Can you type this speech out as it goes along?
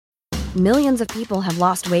Millions of people have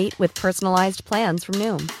lost weight with personalized plans from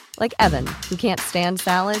Noom. Like Evan, who can't stand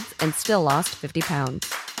salads and still lost 50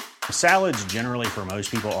 pounds. Salads generally for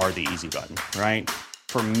most people are the easy button, right?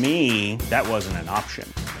 For me, that wasn't an option.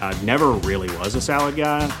 I never really was a salad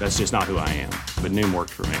guy. That's just not who I am. But Noom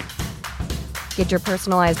worked for me. Get your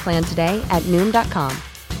personalized plan today at Noom.com.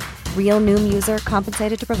 Real Noom user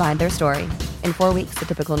compensated to provide their story. In 4 weeks, the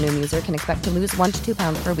typical Noom user can expect to lose 1 to 2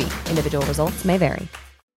 pounds per week. Individual results may vary.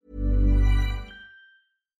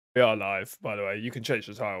 We are live, by the way. You can change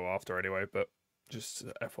the title after anyway, but just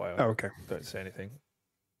FYI. Oh, okay. Don't say anything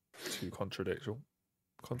too contradictory.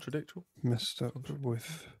 Messed up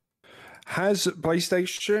with... Has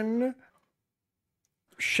PlayStation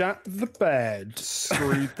shat the bed?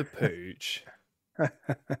 Screwed the pooch.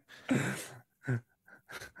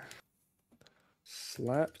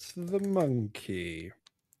 Slapped the monkey.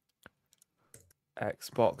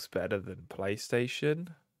 Xbox better than PlayStation?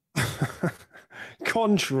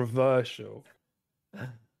 Controversial. And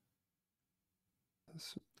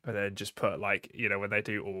then just put like, you know, when they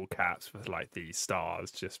do all caps with like these stars,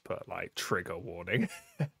 just put like trigger warning.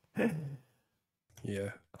 Yeah.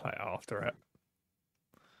 Like after it.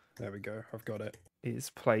 There we go. I've got it.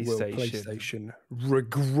 Is Will PlayStation PlayStation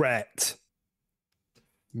regret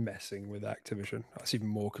messing with Activision? That's even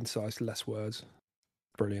more concise, less words.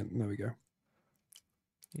 Brilliant. There we go.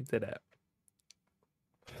 You did it.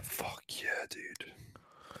 Fuck yeah, dude.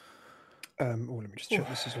 Let me just check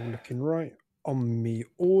this is all looking right. On me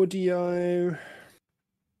audio.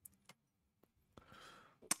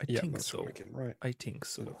 I Yeah, think that's so. all looking right. I think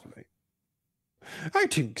so. Lovely. I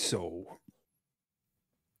think so.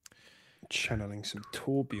 Channeling some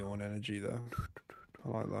Torbjorn energy there. I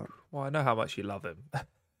like that. Well, I know how much you love him.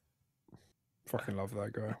 Fucking love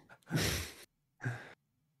that guy.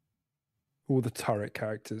 All the turret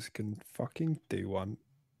characters can fucking do one.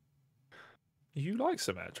 You like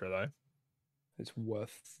Symmetra though. It's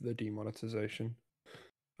worth the demonetization.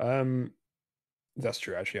 That's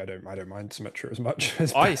true. Actually, I don't mind Symmetra as much.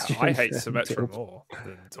 As I Bastion hate and Symmetra Torb. more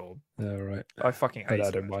than Torb. Yeah, right. I fucking hate But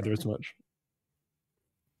I don't Symmetra. mind her as much.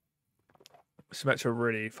 Symmetra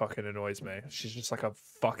really fucking annoys me. She's just like a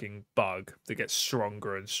fucking bug that gets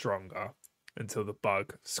stronger and stronger until the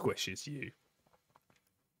bug squishes you.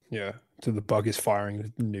 Yeah. So the bug is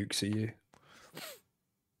firing nukes at you.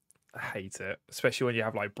 I hate it, especially when you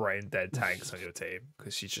have like brain dead tanks on your team,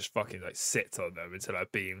 because she just fucking like sits on them until her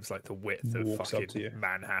beam's like the width of Walks up to you. fucking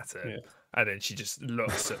Manhattan, Yeah. and then she just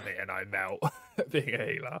looks at me and I melt. Being a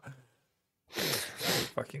healer,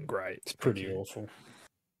 fucking great. It's pretty awful.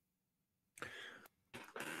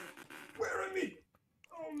 Where am I?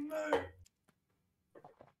 Oh no!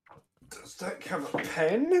 Does that have a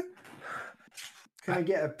pen? Can I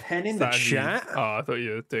get a pen in the chat? Oh, I thought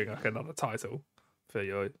you were doing like another title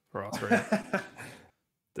for our stream.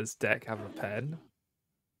 Does Deck have a pen?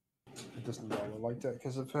 It doesn't roll like Deck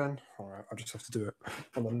has a pen. All right, I'll just have to do it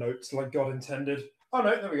on the notes like God intended. Oh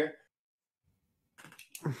no, there we go.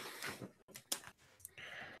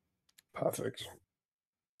 Perfect.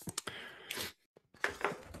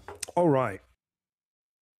 All right.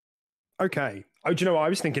 Okay. Oh, do you know what I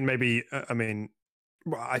was thinking? Maybe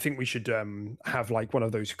I think we should have like one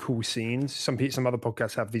of those cool scenes. Some other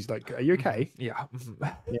podcasts have these. Like, are you okay? Yeah.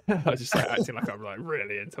 I just like acting like I'm like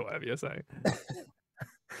really into whatever you're saying.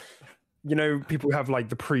 You know, people have like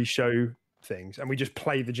the pre-show things, and we just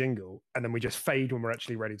play the jingle, and then we just fade when we're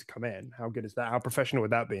actually ready to come in. How good is that? How professional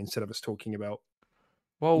would that be? Instead of us talking about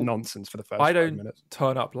nonsense for the first 5 minutes.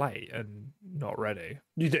 Turn up late and not ready.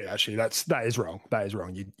 You do actually. That is wrong. That is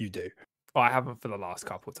wrong. You do. I haven't for the last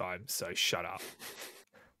couple times, so shut up.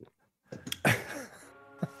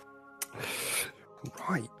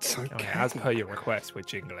 Right. Okay. I mean, as per your request, we're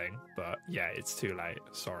jingling, but yeah, it's too late.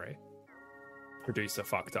 Sorry. Producer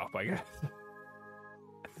fucked up, I guess.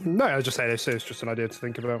 No, I was just saying it's just an idea to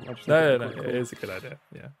think about. No, it is a good idea.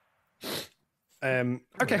 Yeah.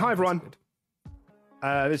 Okay, hi everyone.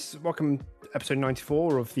 Welcome episode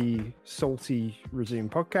 94 of the Salty Resume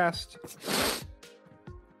podcast.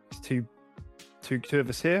 It's two of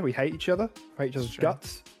us here. We hate each other. We hate each other's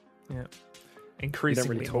guts. Yeah.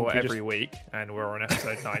 Increasingly really more talk, you every week, and we're on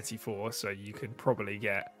episode 94, so you can probably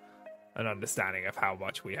get an understanding of how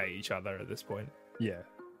much we hate each other at this point. Yeah.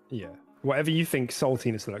 Whatever you think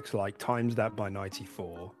saltiness looks like, times that by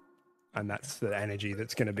 94, and that's the energy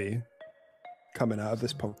that's going to be coming out of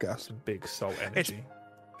this podcast. Some big salt energy.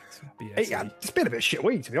 It's been a bit shit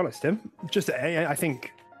week, to be honest, Tim. Just, I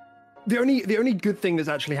think the only good thing that's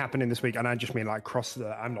actually happening this week, and I just mean like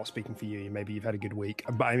I'm not speaking for you, maybe you've had a good week,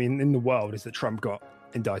 but I mean in the world, is that Trump got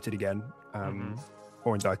indicted again,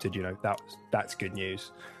 or indicted. You know, that's good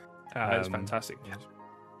news. It's fantastic news.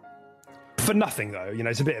 For nothing though,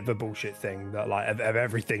 it's a bit of a bullshit thing that like of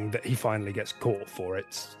everything that he finally gets caught for,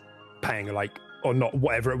 it's paying like or not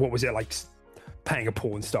whatever. What was it like? Paying a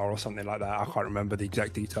porn star or something like that. I can't remember the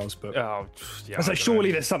exact details, but yeah, I was like,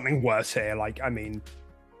 surely there's something worse here. Like, I mean,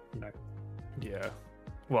 Yeah.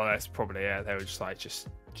 Well, that's probably They were just like, just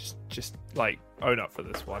like own up for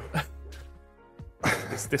this one.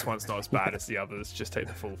 this one's not as bad as the others. Just take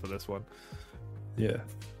the fall for this one. Yeah,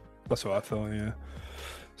 that's what I thought. Yeah.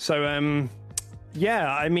 So,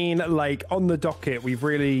 yeah, I mean, like on the docket, we've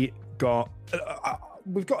really got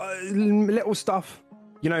little stuff.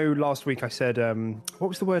 Last week I said, what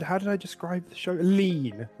was the word? How did I describe the show?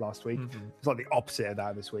 Lean last week. Mm-hmm. It's like the opposite of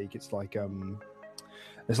that this week. It's like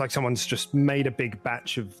someone's just made a big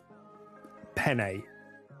batch of penne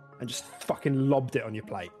and just fucking lobbed it on your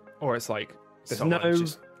plate. Or it's like someone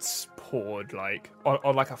just poured like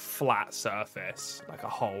on like a flat surface, like a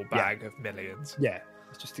whole bag of millions. Yeah,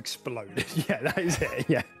 it's just exploded. Yeah, that is it.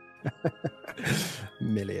 Yeah.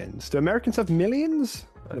 Millions. Do Americans have millions?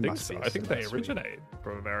 I think so. I think they originated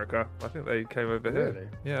from America. I think they came over here. Really?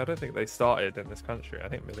 Yeah, I don't think they started in this country. I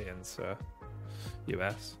think millions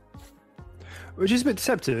US. Which is a bit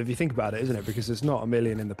deceptive if you think about it, isn't it? Because there's not a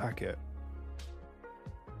million in the packet.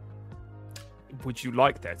 Would you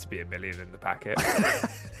like there to be a million in the packet?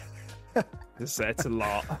 It's a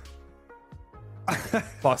lot.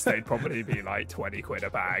 Plus, they'd probably be like 20 quid a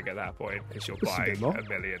bag at that point because you're buying a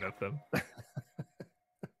million of them.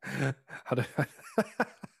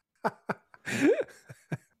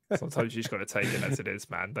 Sometimes you just got to take it as it is,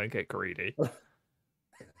 man. Don't get greedy.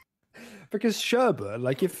 Because sherbet,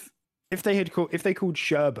 like if they called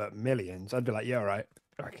sherbet millions, I'd be like, yeah, all right.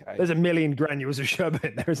 Okay. There's a million granules of sherbet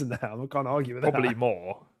in there, isn't there? I can't argue with Probably that.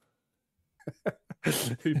 more.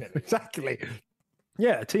 2 million. Exactly.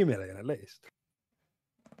 Yeah, 2 million at least.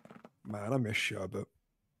 Man, I miss sherbet.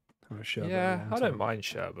 Yeah, I don't mind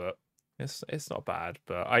sherbet. It's not bad,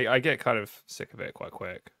 but I get kind of sick of it quite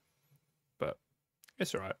quick. But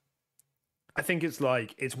it's all right. I think it's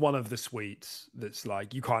one of the sweets that's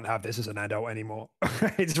like you can't have this as an adult anymore.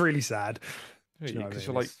 It's really sad. Because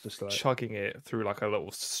you're like chugging it through like a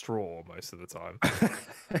little straw most of the time.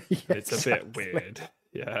 Yeah, it's a bit weird.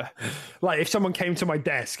 Yeah. Like if someone came to my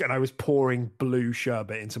desk and I was pouring blue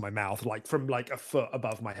sherbet into my mouth, like from like a foot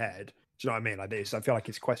above my head. Do you know what I mean? Like this, I feel like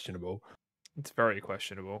it's questionable. It's very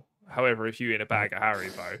questionable. However, if you eat a bag of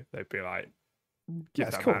Haribo, they'd be like, give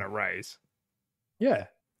that man a raise. Yeah.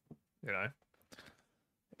 You know?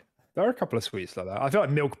 There are a couple of sweets like that. I feel like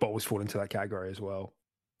milk bowls fall into that category as well.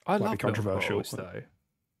 I love controversial milk bowls, though.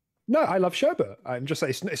 No, I love sherbet. I'm just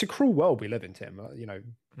saying it's a cruel world we live in, Tim.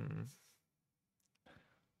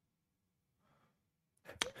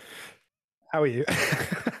 How are you?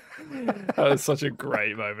 That was such a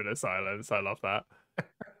great moment of silence. I love that.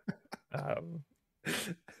 That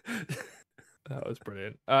was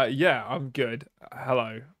brilliant. Yeah, I'm good.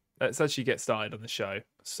 Hello. Let's actually get started on the show.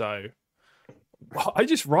 So, I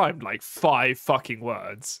just rhymed like 5 fucking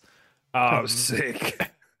words. That was sick.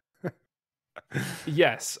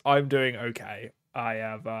 Yes, I'm doing okay. I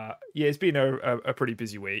have, it's been a pretty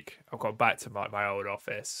busy week. I've gone back to my old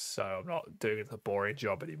office, so I'm not doing the boring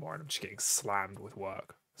job anymore, and I'm just getting slammed with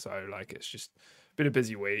work. So, like, it's just been a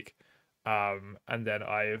busy week. And then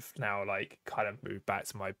I've now, like, kind of moved back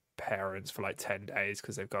to my parents for, like, 10 days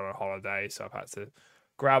because they've gone on holiday, so I've had to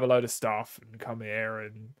grab a load of stuff and come here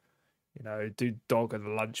and, you know, do dog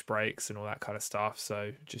and lunch breaks and all that kind of stuff.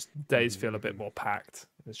 So just days feel a bit more packed.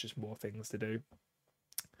 There's just more things to do.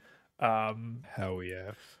 Hell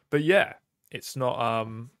yeah. But yeah, it's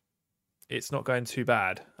not going too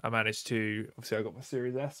bad. I managed to, obviously I got my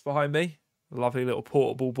Series S behind me. Lovely little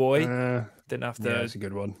portable boy. Didn't have to that's a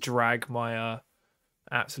good one. Drag my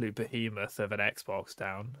absolute behemoth of an Xbox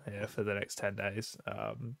down here for the next 10 days.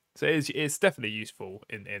 So it's definitely useful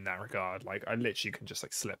in that regard. Like I literally can just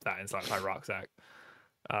like slip that inside my rucksack.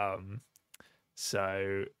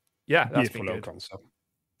 So yeah, that's beautiful been good. Console.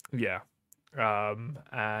 Yeah.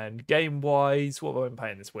 And game wise, what have I been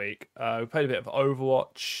playing this week? We played a bit of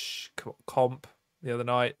Overwatch comp the other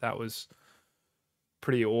night. That was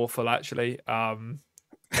pretty awful actually.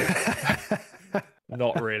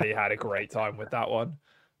 Not really had a great time with that one.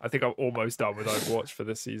 I think I'm almost done with Overwatch for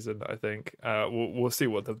this season. I think we'll see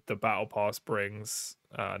what the battle pass brings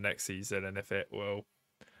next season, and if it will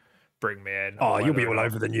bring me in. Oh, you'll be all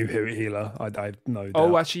over the new healer. I know.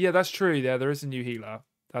 Oh, actually, yeah, that's true. Yeah, there is a new healer.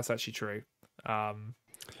 That's actually true.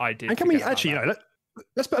 I did. And can we actually,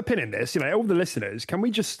 let's put a pin in this. All the listeners, can we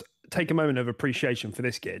just take a moment of appreciation for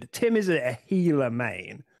this kid? Tim is a healer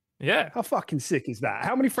main. Yeah. How fucking sick is that?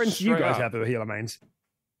 How many friends do you guys have who are healer mains?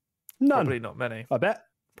 None. Probably not many. I bet.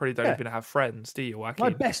 Probably don't even have friends, do you, Joaquin? My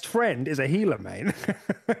best friend is a healer, mate.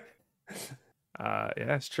 Yeah,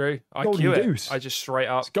 it's true. I Golden queue Goose. it. I just straight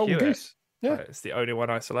up It's Golden queue Goose. it. Yeah. It's the only one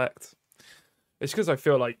I select. It's because I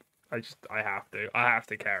feel like I have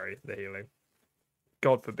to carry the healing.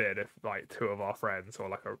 God forbid if like two of our friends or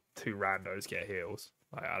like two randos get heals.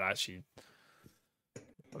 Like,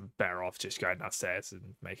 I'm better off just going downstairs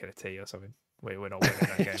and making a tea or something. We're not winning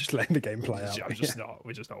that game. Just letting the game play out.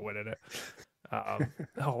 We're just not winning it.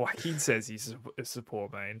 Joaquin says he's a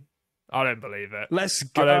support main. I don't believe it. Let's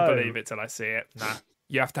go. I don't believe it till I see it. Nah,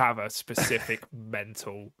 you have to have a specific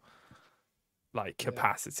mental like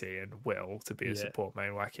capacity and will to be a support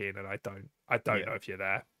main, Joaquin, and I don't know if you're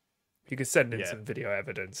there. You could send in some video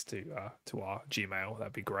evidence to our Gmail.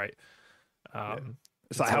 That'd be great.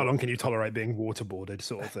 It's like, how long can you tolerate being waterboarded,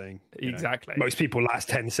 sort of thing. Exactly. Most people last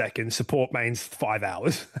 10 seconds. Support mains 5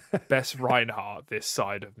 hours. Best Reinhardt this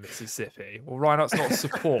side of Mississippi. Well, Reinhardt's not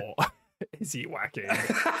support. Is he, Joaquin?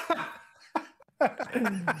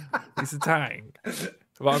 He's a tank.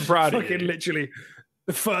 But I'm proud of you. Literally,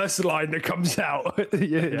 the first line that comes out.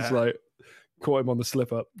 It's like, caught him on the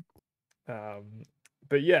slip up.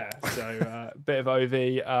 But yeah, so bit of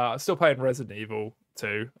OV. I'm still playing Resident Evil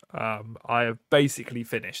 2. I have basically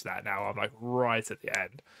finished that now. I'm like right at the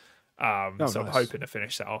end. So I'm hoping to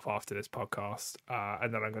finish that off after this podcast.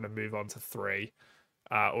 And then I'm going to move on to 3.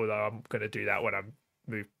 Although I'm going to do that when I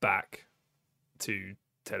move back to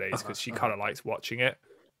Tilly's because she kind of likes watching it.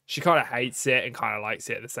 She kind of hates it and kind of likes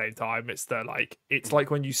it at the same time. It's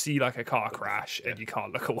like when you see like a car crash and you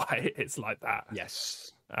can't look away. It's like that.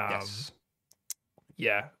 Yes.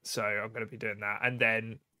 Yeah, so I'm going to be doing that. And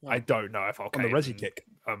then I don't know if I'll on the Resi kick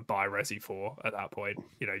and buy Resi 4 at that point.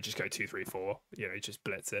 Just go 2, 3, 4. Just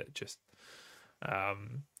blitz it.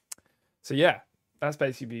 So yeah, that's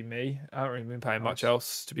basically been me. I haven't really been playing much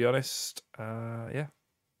else, to be honest. Yeah.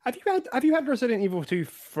 Have you had Resident Evil 2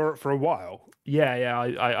 for a while? Yeah.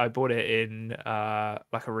 I bought it in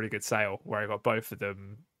like a really good sale where I got both of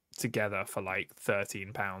them together for like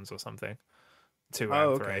 £13 or something. 2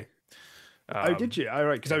 and 3. Okay. Did you? All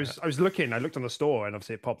right, because I was looking. I looked on the store, and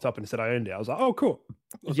obviously it popped up and said I owned it. I was like, oh, cool.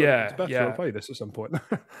 I'll play this at some point.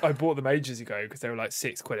 I bought them ages ago because they were like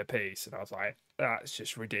 £6 a piece, and I was like, that's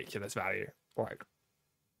just ridiculous value. Like,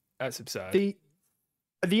 that's absurd. The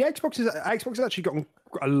Xbox has actually gotten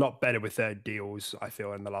a lot better with their deals. I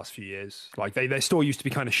feel in the last few years, like their store used to be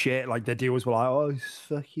kind of shit. Like their deals were like, oh, it's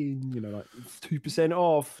fucking, like 2%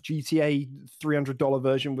 off GTA $300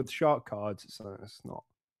 version with shark cards. So it's not.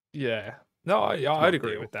 Yeah. No, I'd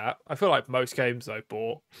agree with that. I feel like most games I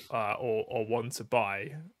bought or want to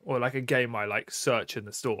buy, or like a game I like search in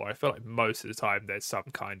the store, I feel like most of the time there's some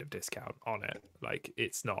kind of discount on it. Like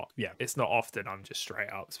it's not often I'm just straight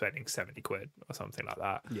up spending £70 or something like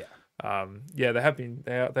that. Yeah.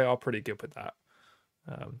 They are pretty good with that.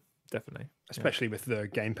 Definitely. Especially with the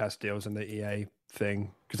Game Pass deals and the EA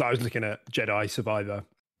thing. Because I was looking at Jedi Survivor.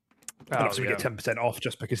 And obviously we get 10% off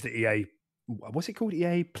just because the EA, what's it called?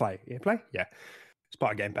 EA Play? EA Play? Yeah. It's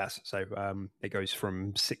part of Game Pass. So it goes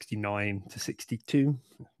from 69 to 62.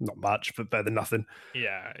 Not much, but better than nothing.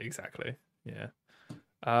 Yeah, exactly. Yeah.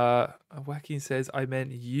 Joaquin says, I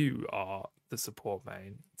meant you are the support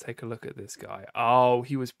main. Take a look at this guy. Oh,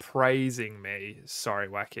 he was praising me. Sorry,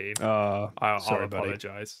 Joaquin. I'll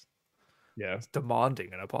apologize. Yeah. He's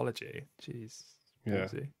demanding an apology. Jeez. Yeah.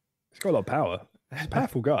 He's got a lot of power. He's a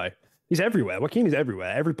powerful guy. He's everywhere. Joaquin is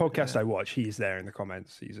everywhere. Every podcast I watch, he's there in the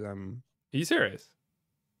comments. He's Are you serious?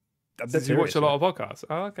 Does you watch a lot of podcasts?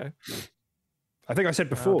 Oh, okay. I think I said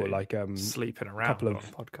before, sleeping around on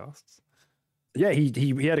podcasts. Yeah,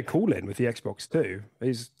 he had a call in with the Xbox too.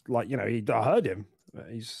 He's like, I heard him.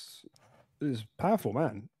 He's a powerful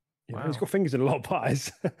man. Wow. He's got fingers in a lot of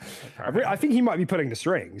pies. I think he might be pulling the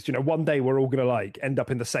strings. One day we're all gonna end up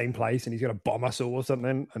in the same place, and he's gonna bomb us all or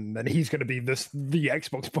something, and then he's gonna be the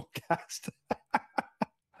Xbox podcast.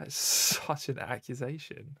 That's such an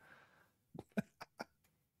accusation.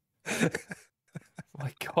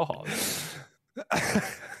 My God.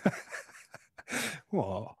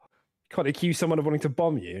 What? Can't accuse someone of wanting to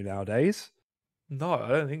bomb you nowadays. No, I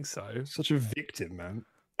don't think so. Such a victim, man.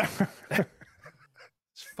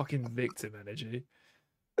 It's fucking victim energy.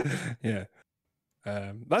 Yeah.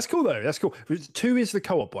 That's cool, though. That's cool. 2 is the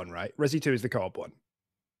co-op one, right? Resi 2 is the co-op one.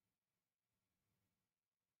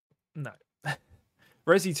 No.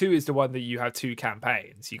 Resi 2 is the one that you have 2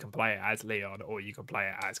 campaigns. You can play it as Leon or you can play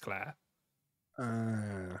it as Claire.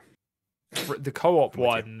 The co-op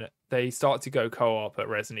one, they start to go co-op at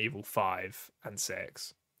Resident Evil 5 and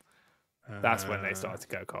 6. That's when they start to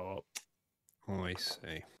go co-op. Oh, I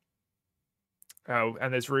see. Oh,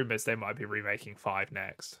 and there's rumors they might be remaking 5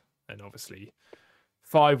 next. And obviously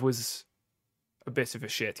 5 was a bit of a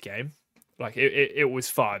shit game. Like it was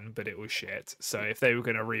fun, but it was shit. So if they were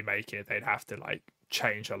going to remake it, they'd have to like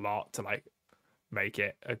change a lot to like make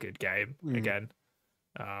it a good game again.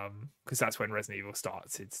 Because that's when Resident Evil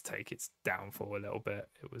started to take its downfall a little bit.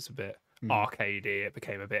 It was a bit arcadey. It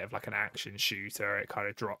became a bit of like an action shooter. It kind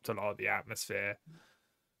of dropped a lot of the atmosphere.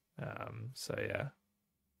 So yeah.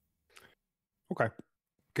 Okay,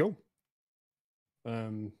 cool.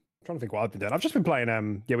 Trying to think what I've been doing. I've just been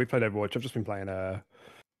playing. We played Overwatch. I've just been playing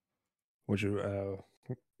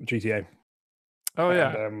GTA. Oh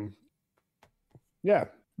yeah. And, yeah,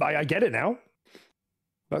 I get it now.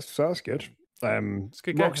 That's good. It's a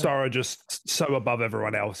good game, Rockstar are just so above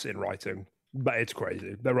everyone else in writing, but it's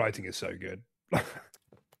crazy. Their writing is so good.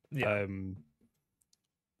 Yeah.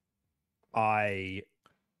 I'm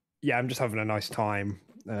just having a nice time.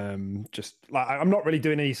 Just like I'm not really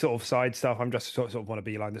doing any sort of side stuff. I'm just sort of want to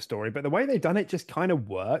beeline the story, but the way they've done it just kind of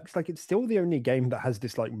works. Like it's still the only game that has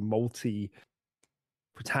this like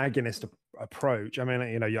multi-protagonist approach. I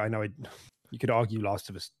mean, I know you could argue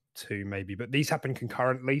Last of Us 2 maybe, but these happen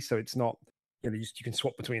concurrently, so it's not. You can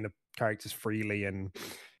swap between the characters freely, and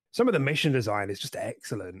some of the mission design is just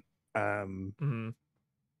excellent. Like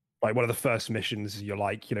one of the first missions, you're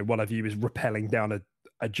like, one of you is rappelling down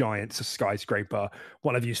a giant skyscraper,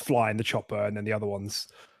 one of you's flying the chopper, and then the other one's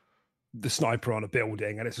the sniper on a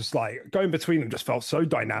building, and it's just like going between them just felt so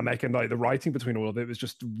dynamic, and like the writing between all of it was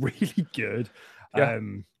just really good.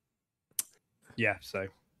 So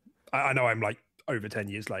I know I'm like over 10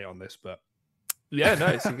 years late on this, but yeah, no,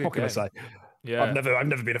 it's a good what can I game. say? Yeah, I've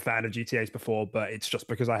never been a fan of GTA's before, but it's just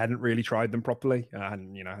because I hadn't really tried them properly. I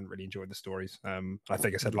hadn't really enjoyed the stories. I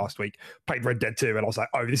think I said last week, played Red Dead 2, and I was like,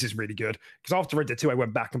 oh, this is really good. Because after Red Dead 2, I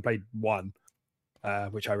went back and played 1,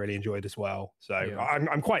 which I really enjoyed as well. So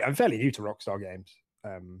I'm fairly new to Rockstar games.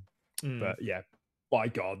 But yeah, my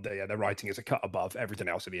God, their writing is a cut above everything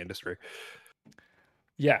else in the industry.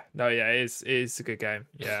 Yeah, no, yeah, it is a good game.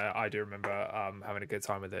 Yeah, I do remember having a good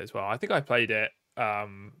time with it as well. I think I played it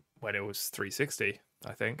when it was 360.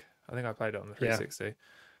 I think I played it on the 360.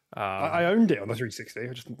 I owned it on the 360.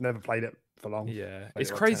 I just never played it for long. Yeah,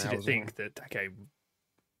 it's crazy to think that game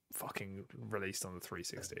fucking released on the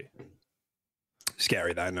 360.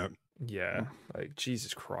 Scary though, no? Yeah, like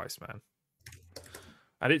Jesus Christ, man.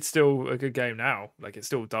 And it's still a good game now. Like it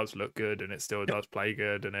still does look good, and it still does play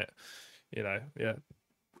good, and it,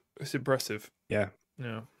 it's impressive. Yeah.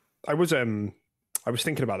 I was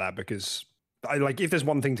thinking about that because if there's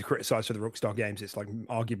one thing to criticize for the Rockstar games, it's like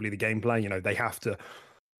arguably the gameplay. They have to.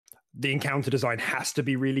 The encounter design has to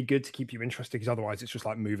be really good to keep you interested, because otherwise it's just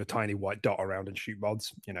like move a tiny white dot around and shoot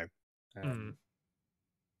mods.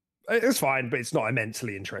 It's fine, but it's not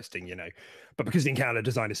immensely interesting. But because the encounter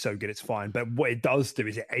design is so good, it's fine. But what it does do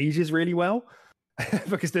is it ages really well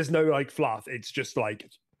because there's no like fluff. It's just like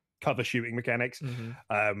cover shooting mechanics,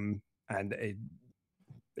 and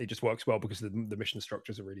it just works well because the mission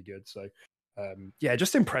structures are really good. So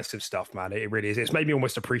just impressive stuff, man. It really is. It's made me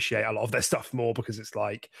almost appreciate a lot of their stuff more, because it's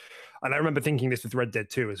like, and I remember thinking this with Red Dead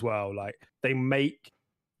 2 as well, like they make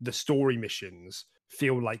the story missions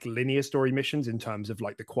feel like linear story missions in terms of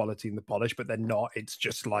like the quality and the polish, but they're not. It's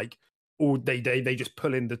just like they just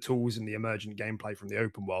pull in the tools and the emergent gameplay from the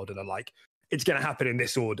open world and are like, it's going to happen in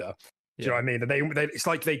this order. Do you know what I mean? And they it's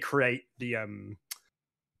like they create the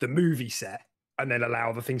movie set and then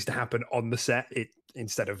allow the things to happen on the set,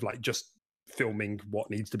 instead of like just filming what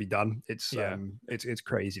needs to be done. It's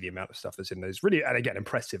crazy the amount of stuff that's in there. It's really, and again,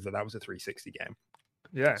 impressive that was a 360 game.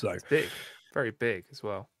 Yeah, so it's big, very big as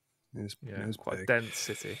well. It's quite big. A dense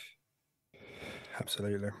city.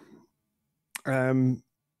 Absolutely.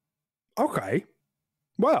 Okay.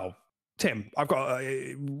 Well, Tim, I've got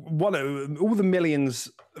one of all the millions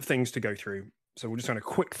of things to go through, so we're just going to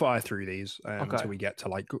quick fire through these until we get to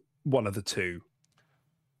like one or two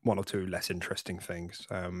less interesting things.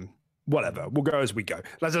 Whatever, we'll go as we go.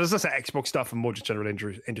 Let's say Xbox stuff and more just general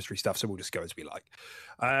industry stuff, so we'll just go as we like.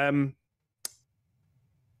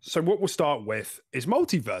 So what we'll start with is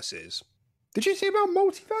multiverses. Did you see about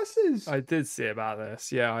multiverses? I did see about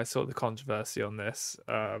this. Yeah, I saw the controversy on this.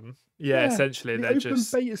 Essentially the they're open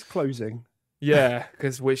just beta's closing. Yeah,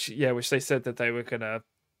 because which they said that they were gonna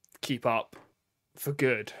keep up for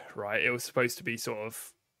good, right? It was supposed to be sort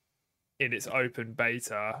of in its open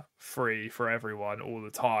beta, free for everyone all the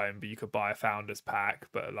time, but you could buy a founders pack.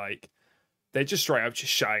 But like, they're just straight up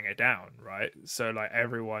just shutting it down, right? So like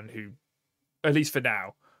everyone who, at least for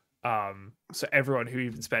now, so everyone who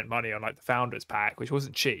even spent money on like the founders pack, which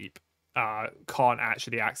wasn't cheap, can't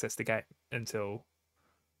actually access the game until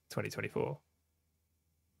 2024.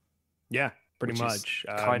 Yeah, pretty which much.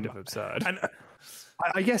 is kind of absurd. And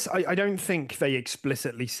I guess I don't think they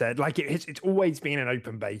explicitly said, like, it's always been an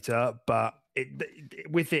open beta, but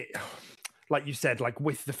with it, like you said, like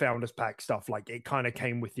with the Founders Pack stuff, like it kind of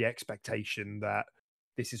came with the expectation that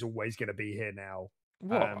this is always going to be here now.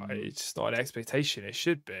 Well, it's not an expectation. It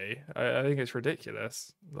should be. I think it's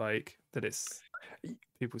ridiculous, like that it's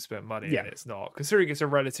people spend money and it's not. Considering it's a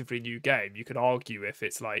relatively new game, you could argue if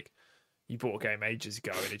it's like you bought a game ages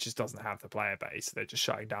ago and it just doesn't have the player base, they're just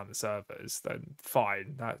shutting down the servers, then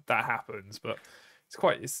fine, that happens. But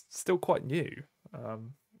it's still quite new,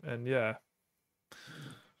 and yeah,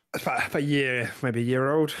 about a year, maybe a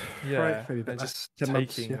year old. Yeah, right? Maybe they're just 10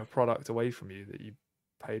 months, taking a product away from you that you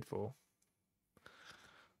paid for.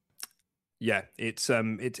 Yeah,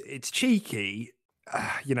 it's cheeky.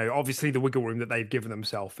 Obviously the wiggle room that they've given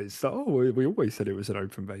themselves is, we always said it was an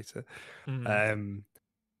open beta.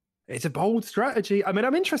 It's a bold strategy. I mean,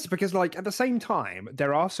 I'm interested because, like, at the same time,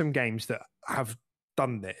 there are some games that have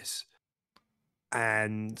done this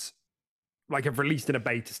and, like, have released in a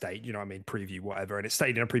beta state, you know what I mean, preview, whatever, and it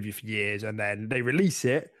stayed in a preview for years, and then they release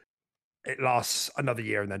it, it lasts another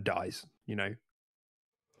year and then dies, you know?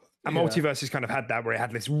 And Multiverse has kind of had that, where it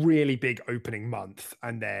had this really big opening month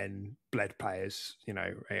and then bled players, and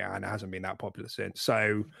it hasn't been that popular since.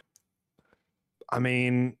 So, I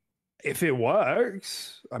mean, if it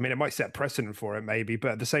works, I mean, it might set precedent for it, maybe.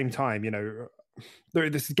 But at the same time,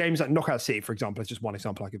 there's games like Knockout City, for example, is just one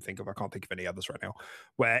example I can think of. I can't think of any others right now.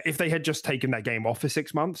 Where if they had just taken that game off for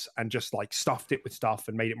 6 months and just like stuffed it with stuff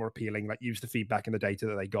and made it more appealing, like used the feedback and the data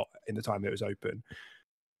that they got in the time it was open,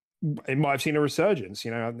 it might have seen a resurgence. I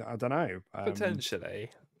don't know. Potentially,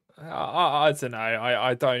 I don't know.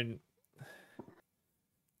 I don't.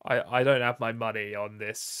 I don't have my money on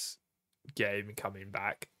this game coming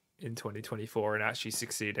back in 2024 and actually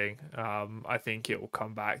succeeding. I think it will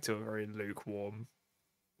come back to a very lukewarm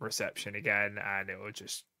reception again, and it will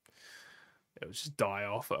just die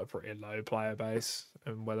off at a pretty low player base.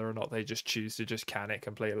 And whether or not they just choose to just can it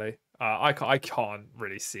completely, I can't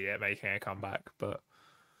really see it making a comeback. But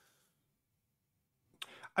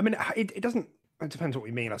I mean, it doesn't. It depends what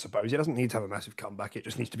we mean, I suppose. It doesn't need to have a massive comeback. It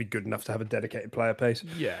just needs to be good enough to have a dedicated player base.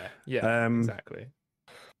 Yeah, exactly.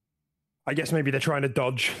 I guess maybe they're trying to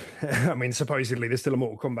dodge. I mean, supposedly there's still a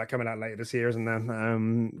Mortal Kombat coming out later this year, isn't there?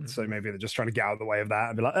 So maybe they're just trying to get out of the way of that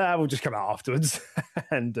and be like, we'll just come out afterwards.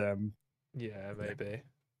 And yeah, maybe.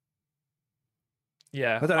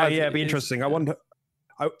 Yeah, I don't know. Yeah, it'd be interesting. I wonder.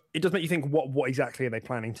 It does make you think, what exactly are they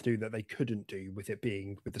planning to do that they couldn't do with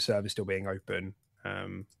the server still being open?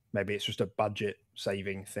 Maybe it's just a budget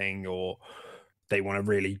saving thing, or they want to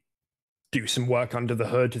really do some work under the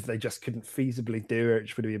hood if they just couldn't feasibly do it,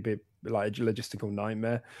 which would be a bit like a logistical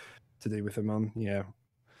nightmare to do with them on.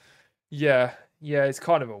 Yeah, it's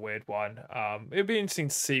kind of a weird one. It'd be interesting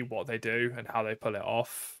to see what they do and how they pull it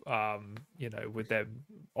off. With them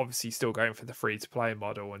obviously still going for the free to play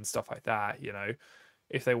model and stuff like that.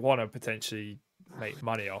 If they want to potentially make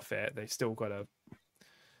money off it, they've still got to.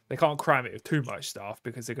 They can't cram it with too much stuff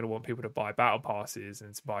because they're going to want people to buy battle passes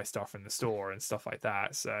and to buy stuff in the store and stuff like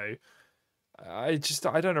that. So I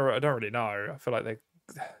don't know. I don't really know. I feel like they're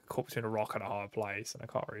caught between a rock and a hard place, and I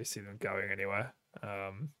can't really see them going anywhere.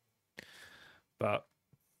 But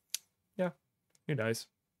yeah, who knows?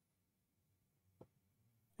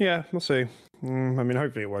 Yeah, we'll see. I mean,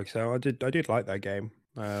 hopefully it works out. I did like that game.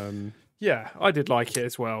 Yeah, I did like it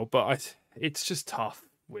as well, but it's just tough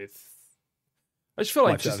with. I just feel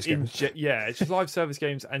like it's just live service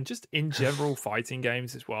games and just in general fighting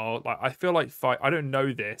games as well. Like I feel like I don't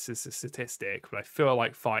know this as a statistic, but I feel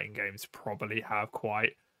like fighting games probably have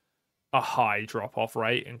quite a high drop off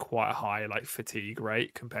rate and quite a high like fatigue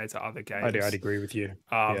rate compared to other games. I'd agree with you.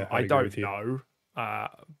 I don't know. I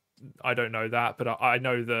don't know that, but I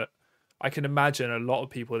know that I can imagine a lot of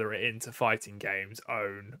people that are into fighting games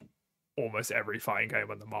own almost every fighting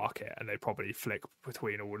game on the market, and they probably flick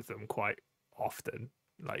between all of them quite often,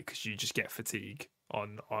 like because you just get fatigue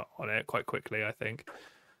on it quite quickly, I think.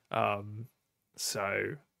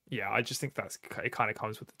 So yeah, I just think it kind of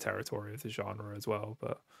comes with the territory of the genre as well.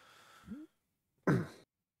 But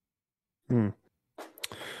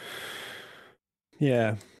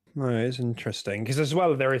yeah, no, it's interesting because as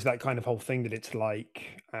well there is that kind of whole thing that it's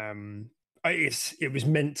like it was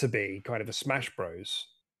meant to be kind of a Smash Bros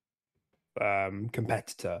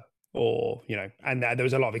competitor, or and there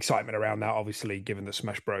was a lot of excitement around that, obviously, given that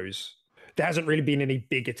Smash Bros, there hasn't really been any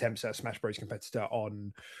big attempts at a Smash Bros competitor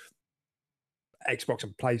on Xbox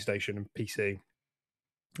and PlayStation and PC.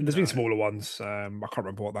 There's been smaller ones. I can't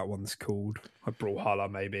remember what that one's called. Brawlhalla,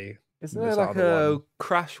 maybe. Isn't there this like other a one.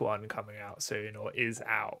 Crash one coming out soon, or is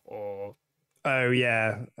out, or Oh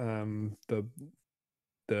yeah,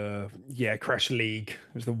 Crash League.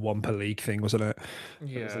 It was the Wumpa League thing, wasn't it? That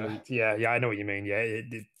was yeah, leaked. Yeah, I know what you mean. Yeah,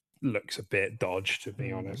 it looks a bit dodged, to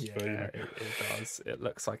be honest. But yeah, it does. It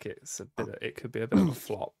looks like it's a bit. It could be a bit of a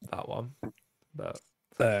flop, that one, but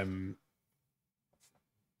um,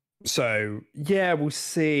 so yeah, we'll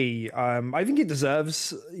see. I think it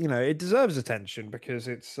deserves, it deserves attention because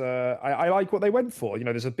it's. I like what they went for.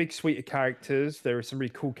 There's a big suite of characters. There are some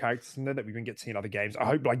really cool characters in there that we can get to see in other games. I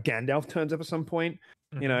hope like Gandalf turns up at some point.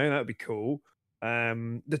 That would be cool.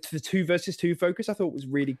 The 2 versus 2 focus I thought was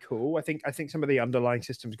really cool. I think some of the underlying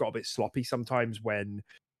systems got a bit sloppy sometimes when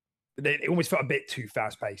it almost felt a bit too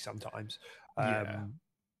fast paced sometimes. yeah,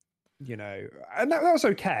 And that was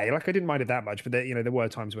okay. Like I didn't mind it that much, but there were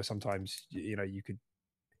times where sometimes you could.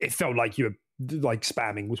 It felt like you were like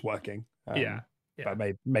spamming was working. yeah.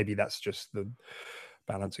 But maybe that's just the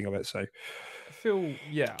balancing of it. So I feel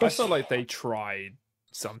like they tried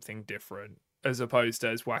something different as opposed to,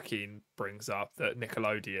 as Joaquin brings up, that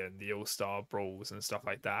Nickelodeon, the All-Star Brawls and stuff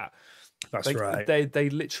like that. That's right.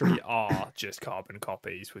 They literally are just carbon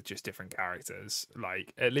copies with just different characters.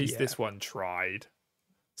 Like at least this one tried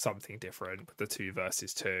something different with the 2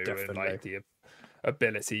 versus 2 and like the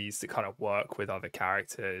abilities to kind of work with other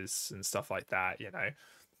characters and stuff like that.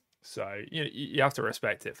 So you have to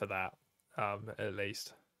respect it for that, at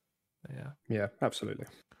least. Yeah, absolutely.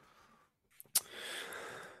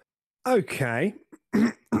 Okay.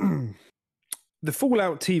 The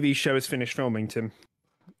Fallout TV show is finished filming, Tim.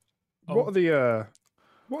 What are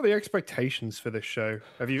the expectations for this show?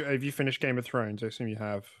 Have you finished Game of Thrones? I assume you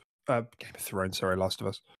have. Game of Thrones, sorry, Last of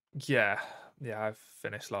Us. Yeah, I've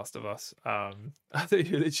finished Last of Us. I think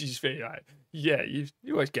you literally just feel like, yeah, you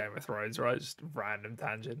watch Game of Thrones, right? Just random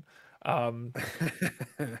tangent. I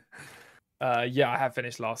have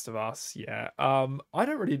finished Last of Us. Yeah. I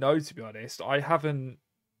don't really know, to be honest. I haven't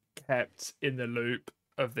kept in the loop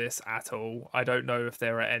of this at all. I don't know if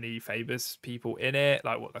there are any famous people in it,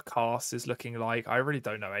 like what the cast is looking like. I really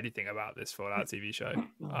don't know anything about this Fallout TV show.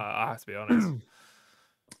 I have to be honest.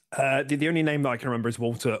 The only name that I can remember is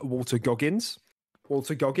Walter Goggins.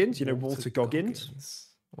 Walter Goggins, Walter Goggins.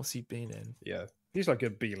 What's he been in? Yeah, he's like a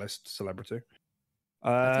B-list celebrity.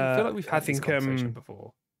 I feel like we've had this conversation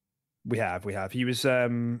before. We have. He was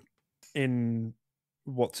in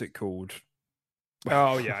what's it called?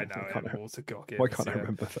 Oh yeah, I know him. Walter Goggins. Why can't I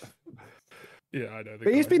remember that? Yeah, I know.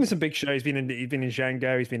 But he's been in some big shows. He's been in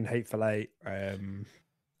Django. He's been in Hateful Eight. Ant-Man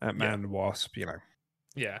and Wasp.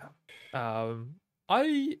 Yeah.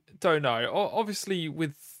 I don't know. Obviously,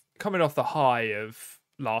 with coming off the high of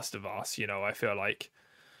Last of Us, I feel like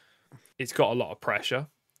it's got a lot of pressure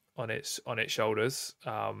on its shoulders.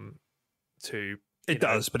 It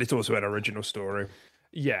does, but it's also an original story.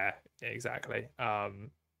 Yeah, exactly.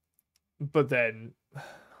 But then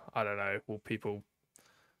I don't know. Will people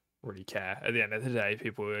really care? At the end of the day,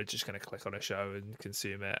 people are just going to click on a show and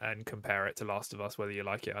consume it and compare it to Last of Us, whether you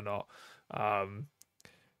like it or not.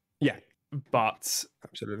 Yeah. But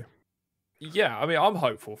absolutely, yeah. I mean, I'm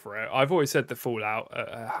hopeful for it. I've always said the Fallout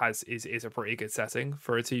is a pretty good setting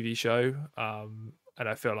for a TV show, and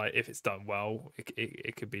I feel like if it's done well,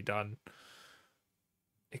 it could be done.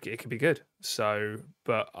 It could be good. So,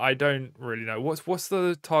 but I don't really know what's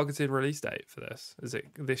the targeted release date for this. Is it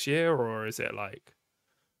this year or is it like?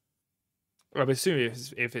 I'm assuming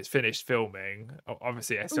if it's finished filming,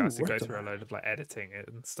 obviously it still has to go through a load of like editing it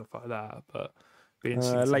and stuff like that, but.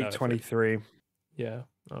 Late 23. Yeah.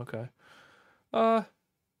 Okay. I'm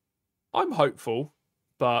hopeful,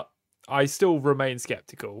 but I still remain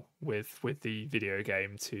skeptical with the video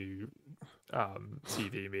game to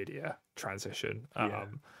TV media transition.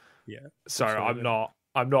 So absolutely.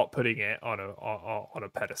 I'm not putting it on a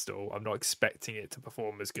pedestal. I'm not expecting it to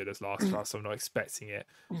perform as good as Last of Us. I'm not expecting it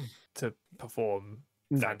to perform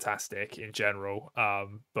fantastic in general.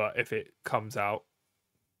 But if it comes out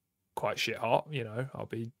quite shit hot, I'll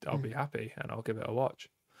be happy and I'll give it a watch.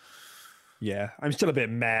 Yeah, I'm still a bit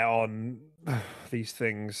meh on these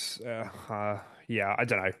things. I don't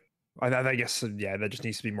know. I guess there just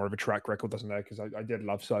needs to be more of a track record, doesn't there? Because I did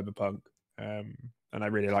love Cyberpunk, and I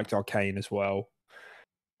really liked Arcane as well.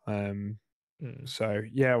 So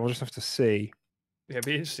yeah, we'll just have to see. Yeah, it'd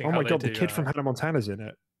be interesting. Oh my god, the kid from Hannah Montana's in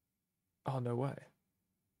it. Oh no way.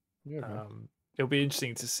 Yeah. It'll be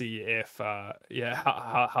interesting to see if how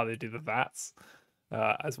they do the VATs.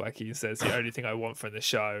 As Joaquin says, the only thing I want from the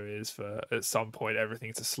show is for at some point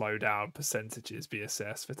everything to slow down, percentages be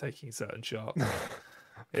assessed for taking certain shots.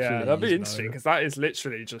 Yeah, that'd be Please, interesting no. because that is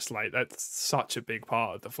literally just like that's such a big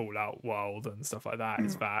part of the Fallout world and stuff like that.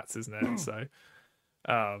 Is VATS, isn't it? So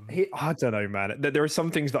I don't know, man. There are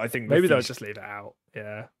some things that I think with maybe they'll these, just leave it out.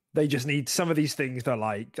 Yeah. they just need some of these things. They're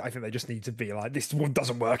like, I think they just need to be like, this one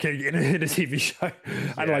doesn't work in a TV show.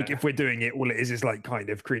 And like, Yeah. if we're doing it, all it is like kind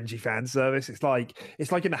of cringy fan service. It's like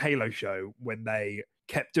in the Halo show when they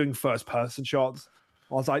kept doing first person shots.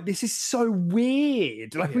 I was like, this is so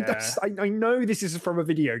weird. Like, Yeah. I know this is from a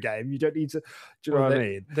video game. You don't need to. Do you know Well, what I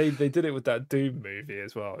mean? they did it with that Doom movie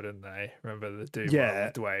as well, didn't they? Remember the Doom one Yeah.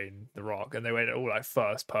 with Dwayne the Rock, and they went all like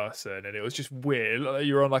first person, and it was just weird. Like,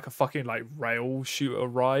 you're on like a fucking like rail shooter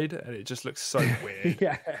ride, and it just looks so weird.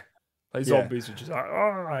 Yeah. Like zombies are just like,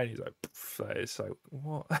 oh, and he's like, that is so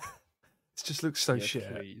what? It just looks so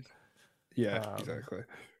shit. Please. Yeah, exactly.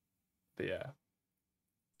 But yeah,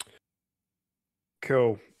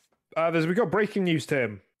 Cool. We got breaking news,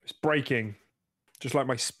 Tim. It's breaking. Just like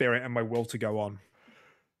my spirit and my will to go on.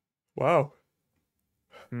 wow.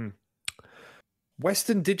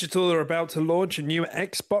 Western Digital are about to launch a new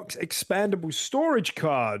Xbox expandable storage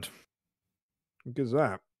card. What is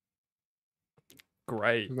that?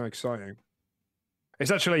 Great. Isn't that exciting?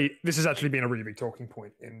 This has actually been a really big talking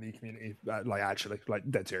point in the community. Like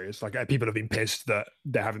dead serious. Like people have been pissed that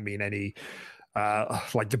there haven't been any,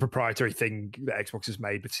 like the proprietary thing that Xbox has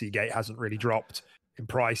made with Seagate hasn't really dropped in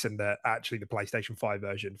price, and that actually the PlayStation 5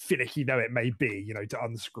 version, finicky though it may be, to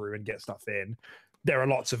unscrew and get stuff in, there are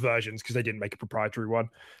lots of versions because they didn't make a proprietary one.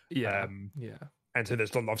 Yeah. Yeah. And so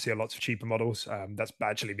there's obviously lots of cheaper models. That's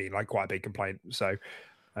actually been like quite a big complaint. So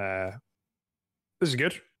this is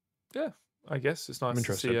good. Yeah. I guess it's nice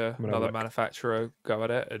to see another manufacturer go at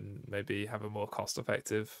it and maybe have a more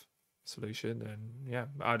cost-effective solution. And yeah,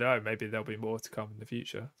 I don't know, maybe there'll be more to come in the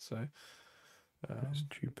future. So it's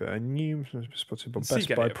cheaper. A new spotted on Best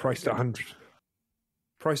Seagate Buy are priced pretty at good.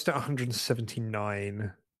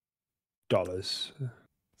 $179.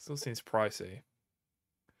 Still seems pricey.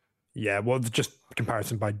 Yeah, well, just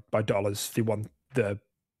comparison by dollars. The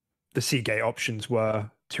Seagate options were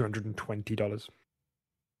 $220.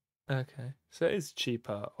 Okay, so it is a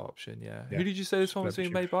cheaper option. Yeah. Yeah, Who did you say this one was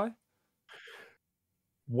slightly being made by?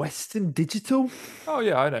 Western Digital. Oh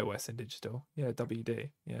yeah, I know Western Digital. Yeah,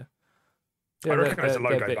 WD. Yeah. I recognize the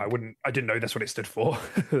they're logo, big. but I didn't know that's what it stood for.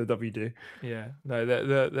 The WD. Yeah, no,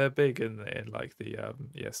 they're big in like the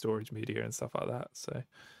storage media and stuff like that. So,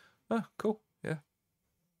 oh, cool. Yeah.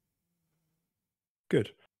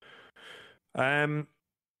 Good.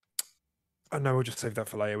 Oh no, we'll just save that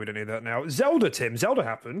for later. We don't need that now. Zelda, Tim. Zelda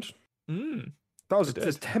happened. Mm. That was It a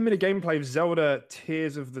did. 10-minute gameplay of Zelda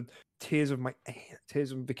Tears of the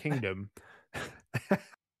Kingdom.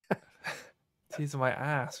 Tears of my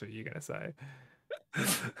ass. What are you gonna say?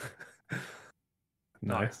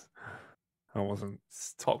 No, Nice. I wasn't.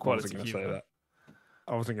 It's top I quality wasn't going to say humor. that.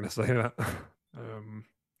 I wasn't going to say that.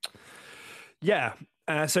 Yeah.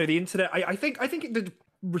 So the internet. I think the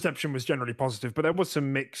reception was generally positive, but there was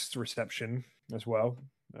some mixed reception as well.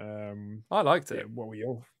 I liked it. Yeah, what were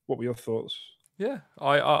your thoughts? Yeah,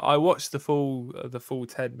 I watched the full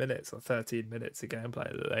 10 minutes or 13 minutes of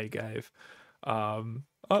gameplay that they gave. I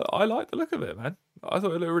like the look of it, man. I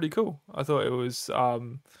thought it looked really cool. I thought it was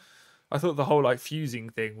I thought the whole like fusing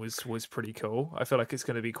thing was pretty cool. I feel like it's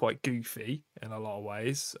going to be quite goofy in a lot of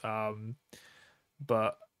ways.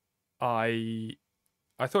 But I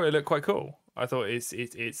thought it looked quite cool. I thought it's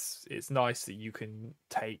nice that you can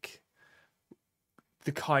take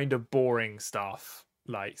the kind of boring stuff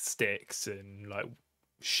like sticks and like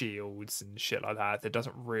shields and shit like that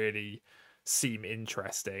doesn't really seem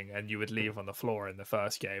interesting and you would leave on the floor in the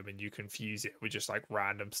first game, and you can fuse it with just like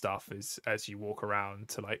random stuff as you walk around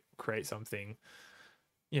to like create something,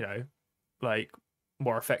 like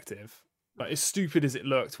more effective. Like as stupid as it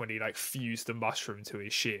looked when he like fused the mushroom to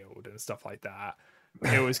his shield and stuff like that,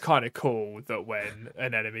 it was kind of cool that when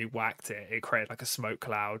an enemy whacked it, it created like a smoke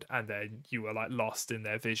cloud, and then you were like lost in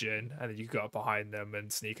their vision, and then you could go up behind them and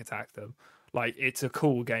sneak attack them. Like it's a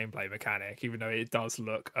cool gameplay mechanic, even though it does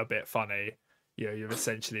look a bit funny. You've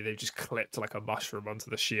essentially they've just clipped like a mushroom onto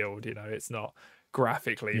the shield. It's not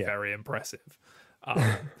graphically very impressive,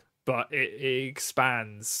 but it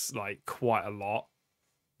expands like quite a lot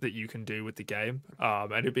that you can do with the game,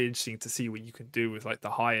 and it'd be interesting to see what you can do with like the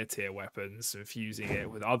higher tier weapons and fusing it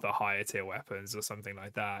with other higher tier weapons or something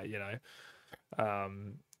like that.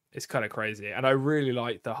 It's kind of crazy, and I really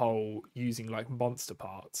like the whole using like monster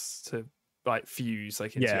parts to like fuse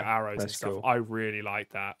like into your arrows and stuff. Cool. I really like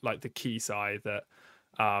that, like the key side that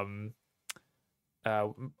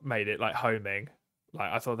made it like homing.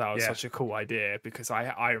 Like I thought that was such a cool idea, because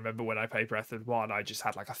I remember when I played Breath of the Wild, I just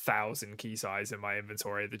had like 1,000 key size in my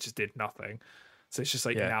inventory that just did nothing. So it's just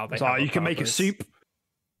like now they have you a can make a purpose. soup.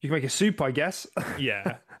 You can make a soup, I guess.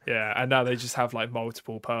 Yeah, and now they just have like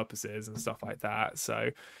multiple purposes and stuff like that. So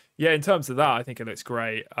yeah, in terms of that, I think it looks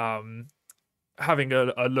great. Having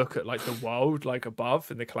a look at like the world like above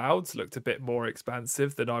in the clouds looked a bit more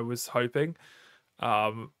expansive than I was hoping.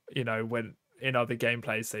 When in other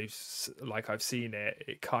gameplays I've seen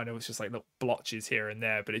it kind of was just like little blotches here and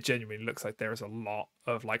there, but it genuinely looks like there is a lot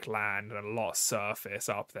of like land and a lot of surface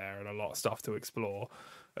up there and a lot of stuff to explore,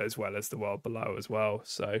 as well as the world below as well.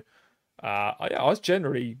 So I was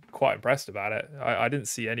generally quite impressed about it. I didn't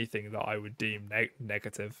see anything that I would deem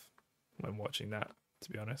negative when watching that,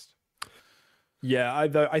 to be honest. Yeah,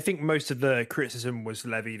 I think most of the criticism was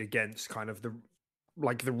levied against kind of the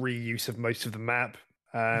reuse of most of the map.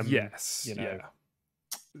 Yes, it's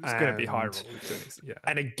going to be Hyrule. Yeah,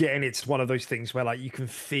 and again, it's one of those things where like you can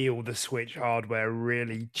feel the Switch hardware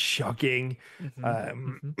really chugging. I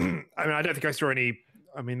mean, I don't think I saw any.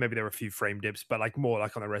 I mean, maybe there were a few frame dips, but like more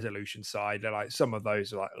like on the resolution side, they're like some of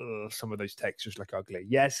those are like, ugh, some of those textures look ugly.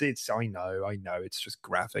 Yes, I know, it's just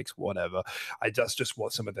graphics, whatever. That's just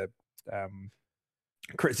what some of the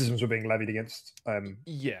criticisms were being levied against.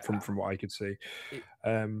 From what I could see.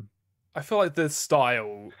 I feel like the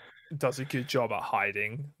style does a good job at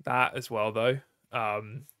hiding that as well, though.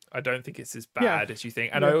 I don't think it's as bad as you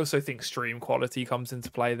think. And I also think stream quality comes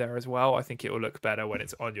into play there as well. I think it will look better when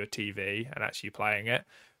it's on your TV and actually playing it.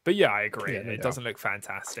 But yeah, I agree. It doesn't look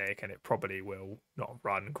fantastic, and it probably will not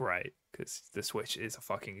run great, because the Switch is a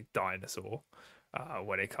fucking dinosaur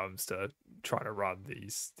when it comes to trying to run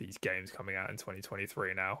these games coming out in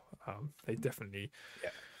 2023 now. They definitely... Yeah.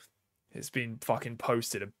 It's been fucking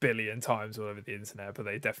posted 1 billion times all over the internet, but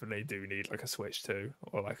they definitely do need like a Switch 2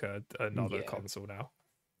 or like another console now.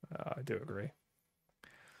 I do agree.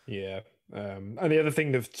 Yeah. And the other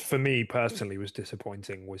thing that for me personally was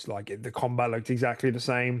disappointing was like the combat looked exactly the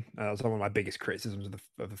same. That was one of my biggest criticisms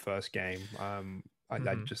of the first game.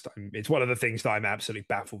 It's one of the things that I'm absolutely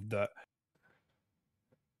baffled that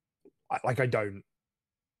I don't.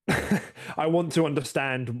 I want to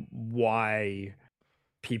understand why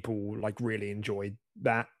people like really enjoyed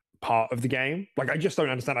that part of the game. Like I just don't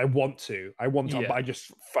understand. I want to, but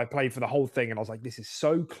I played for the whole thing and I was like, this is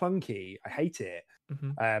so clunky. I hate it.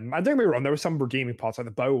 And don't get me wrong, there were some redeeming parts. Like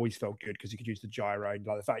the bow always felt good because you could use the gyro, and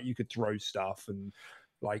like the fact you could throw stuff, and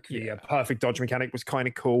like the perfect dodge mechanic was kind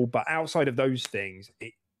of cool. But outside of those things,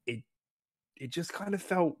 it just kind of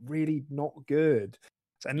felt really not good.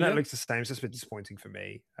 And that looks the same. It's just a bit disappointing for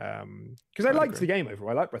me because I liked the game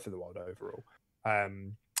overall. I like Breath of the Wild overall.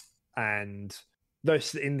 And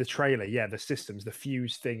those in the trailer, the systems, the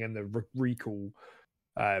fuse thing and the recall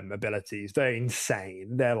abilities, they're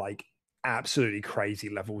insane. They're like absolutely crazy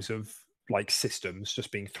levels of like systems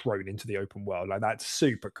just being thrown into the open world. Like that's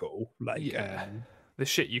super cool. Like the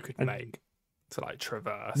shit you could make to like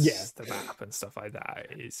traverse the map and stuff like that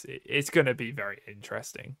it's going to be very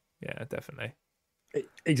interesting. Yeah, definitely.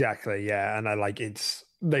 Exactly, yeah, and I like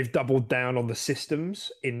they've doubled down on the systems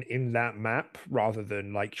in that map rather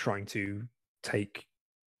than like trying to take,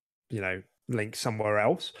 Link somewhere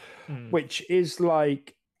else, which is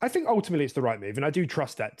like I think ultimately it's the right move, and I do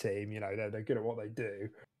trust that team. They're good at what they do,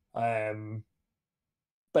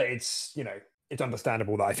 but it's it's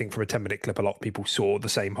understandable that I think from a 10-minute clip, a lot of people saw the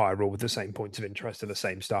same Hyrule with the same points of interest and the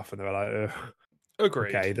same stuff, and they were like,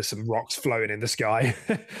 agreed. Okay, there's some rocks floating in the sky,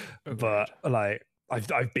 but like.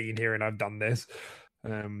 I've been here and I've done this.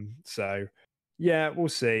 So yeah, we'll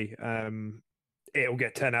see. It'll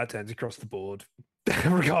get 10 out of 10s across the board,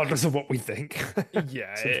 regardless of what we think.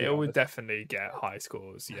 Yeah, it would definitely get high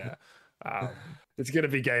scores. Yeah. It's going to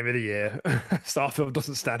be game of the year. Starfield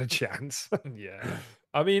doesn't stand a chance. Yeah.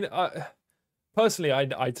 I mean, personally,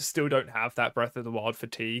 I still don't have that Breath of the Wild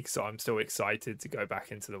fatigue, so I'm still excited to go back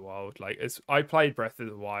into the wild. Like, I played Breath of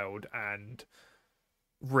the Wild and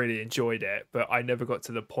really enjoyed it, but I never got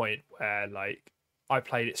to the point where like I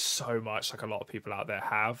played it so much like a lot of people out there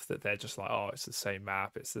have, that they're just like, oh, it's the same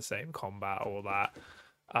map, it's the same combat, all that.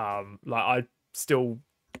 Like I'm still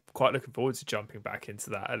quite looking forward to jumping back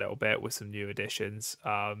into that a little bit with some new additions.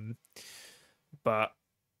 But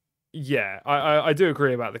yeah, I do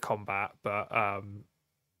agree about the combat, but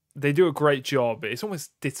they do a great job. It's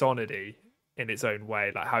almost Dishonored-y in its own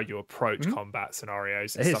way, like how you approach combat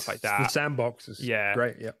scenarios and stuff like that. The sandbox is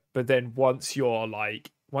great, yeah. But then once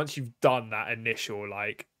you've done that initial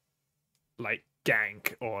like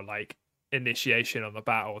gank or like initiation on the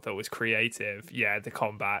battle that was creative, the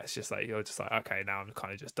combat is just like you're just like, okay, now I'm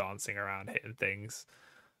kind of just dancing around hitting things.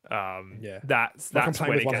 That's like I'm playing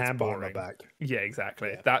when with it one gets hand behind boring. my back. Yeah, exactly.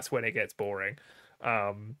 Yeah. That's when it gets boring.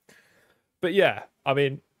 But yeah, I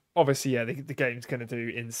mean, obviously, yeah, the game's going to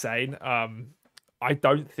do insane. I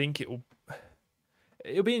don't think it'll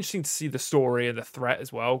be interesting to see the story and the threat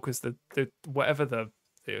as well, because the whatever the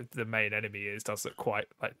main enemy is does look quite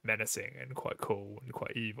like menacing and quite cool and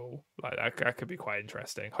quite evil. Like that could be quite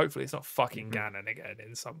interesting. Hopefully, it's not fucking Ganon again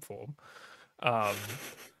in some form.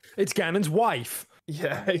 It's Ganon's wife.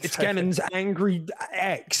 Yeah, It's exactly. Ganon's angry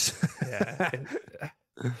ex. Yeah.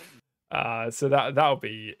 So that'll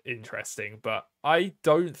be interesting, but I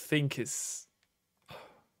don't think it'll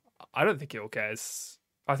get as.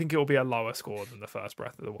 I think it'll be a lower score than the first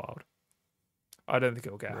Breath of the Wild. I don't think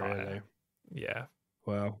it'll get higher. Yeah.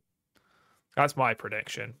 Well, That's my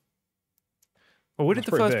prediction. Well, what did That's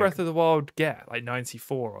the pretty first big. Breath of the Wild get? Like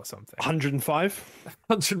 94 or something? 105.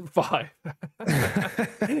 105.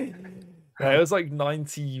 Yeah, it was like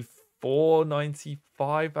 94,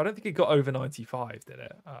 95. I don't think it got over 95, did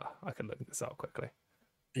it? I can look this up quickly.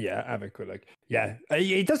 Yeah, have a quick look. Yeah,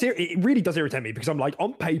 it does. It really does irritate me because I'm like,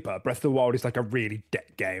 on paper, Breath of the Wild is like a really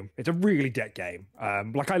dead game. It's a really dead game.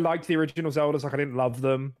 Like I liked the original Zeldas. Like I didn't love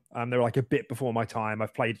them. They were like a bit before my time.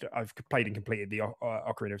 I've played and completed the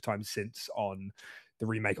Ocarina of Time since on the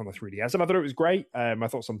remake on the 3DS, and I thought it was great. I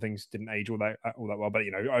thought some things didn't age all that well, but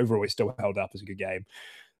overall, it still held up as a good game.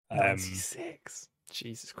 96.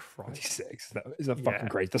 Jesus Christ. 96. That is a fucking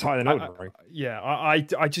crazy. That's higher than Elden Ring.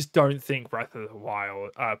 I just don't think Breath of the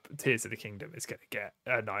Wild, Tears of the Kingdom is going to get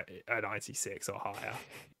a 96 or higher.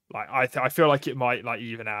 Like I feel like it might like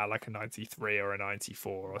even out like a 93 or a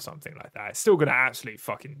 94 or something like that. It's still going to absolutely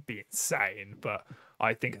fucking be insane, but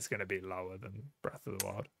I think it's going to be lower than Breath of the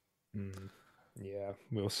Wild. Yeah,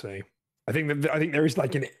 we'll see. I think there is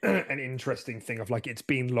like an interesting thing of like it's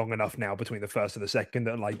been long enough now between the first and the second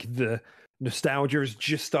that like the nostalgia has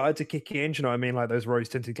just started to kick in. Do you know what I mean? Like those rose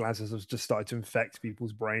tinted glasses have just started to infect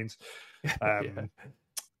people's brains,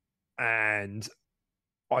 and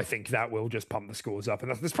I think that will just pump the scores up.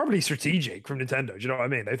 And that's probably strategic from Nintendo. Do you know what I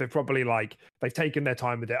mean? They've probably like they've taken their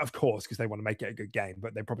time with it, of course, because they want to make it a good game.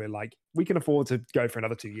 But they're probably like, we can afford to go for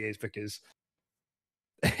another 2 years because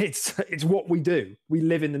it's what we do. We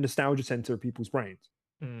live in the nostalgia center of people's brains.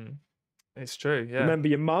 It's true. Yeah. Remember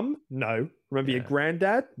your mum? No. Remember your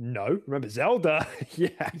granddad? No. Remember Zelda?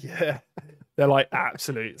 Yeah. They're like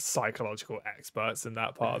absolute psychological experts in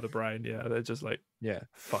that part of the brain. Yeah. They're just like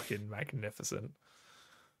fucking magnificent.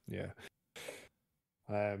 Yeah.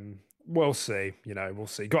 We'll see. We'll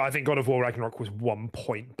see. I think God of War Ragnarok was 1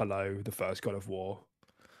 point below the first God of War.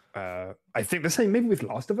 I think the same maybe with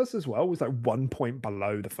Last of Us as well, was like 1 point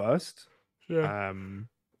below the first. Yeah. And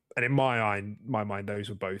in my mind, those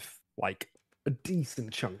were both like a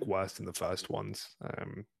decent chunk worse than the first ones.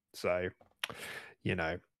 So, and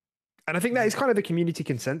I think that is kind of the community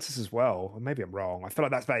consensus as well. Or maybe I'm wrong. I feel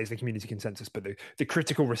like that is the community consensus, but the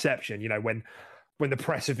critical reception, when the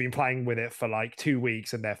press have been playing with it for like 2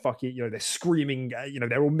 weeks and they're fucking, they're screaming,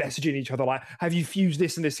 they're all messaging each other like, have you fused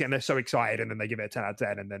this and this? And they're so excited. And then they give it a 10 out of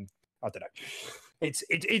 10. And then, I don't know.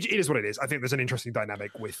 It is what it is. I think there's an interesting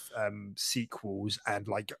dynamic with sequels and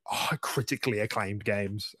like critically acclaimed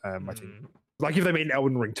games. I think like if they made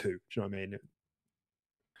Elden Ring 2, do you know what I mean?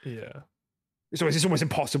 Yeah. It's almost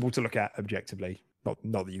impossible to look at objectively. Not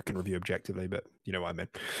that you can review objectively, but you know what I mean.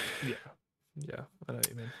 Yeah, I know what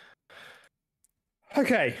you mean.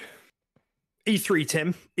 Okay. E3,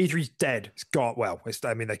 Tim. E3's dead. It's got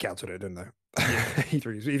they cancelled it, didn't they? Yeah.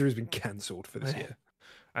 E3's been cancelled for this year.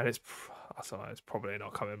 And it's probably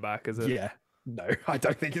not coming back, is it? Yeah. No, I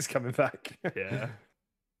don't think it's coming back. Yeah.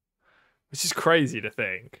 Which is crazy to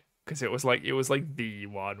think. Because it was like the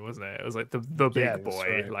one, wasn't it? It was like the big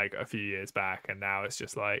boy like a few years back, and now it's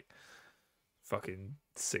just like fucking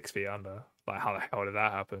 6 feet under. Like how the hell did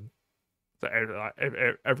that happen? So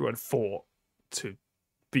everyone fought to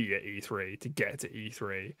be at E3, to get to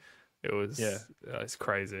E3. It was it's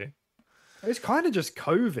crazy. It's kind of just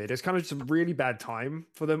COVID. It's kind of just a really bad time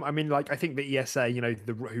for them. I mean, like I think the ESA,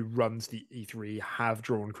 who runs the E3, have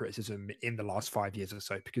drawn criticism in the last 5 years or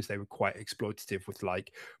so because they were quite exploitative with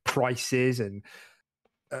like prices and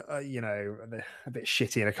a bit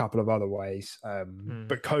shitty in a couple of other ways.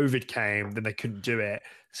 But COVID came, then they couldn't do it,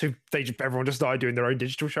 so everyone just started doing their own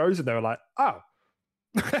digital shows, and they were like, oh.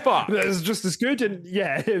 Fuck. It was just as good, and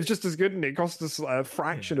it was just as good, and it cost us a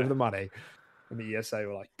fraction of the money. And the ESA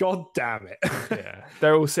were like, God damn it. Yeah.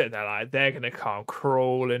 They're all sitting there like, they're going to come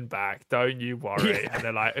crawling back. Don't you worry. And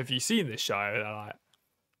they're like, have you seen this show? And they're like,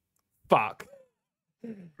 fuck.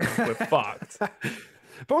 We're fucked.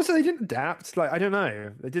 But also, they didn't adapt. Like, I don't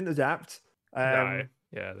know. They didn't adapt. No.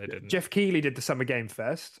 Yeah, they didn't. Jeff Keighley did the Summer Game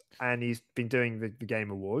Fest, and he's been doing the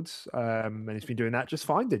Game Awards, and he's been doing that just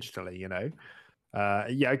fine digitally.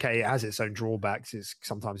 Yeah, okay, it has its own drawbacks.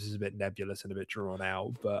 Sometimes it's a bit nebulous and a bit drawn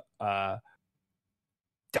out, but I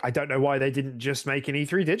don't know why they didn't just make an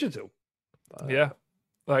E3 digital. Yeah,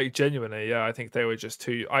 like genuinely, yeah. I think they were just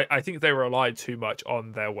too. I think they relied too much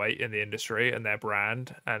on their weight in the industry and their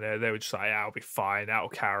brand, and they were just like, "I'll be fine. That'll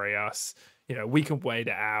carry us. We can wait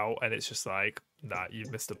it out." And it's just like, "Nah,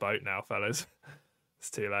 you've missed the boat now, fellas.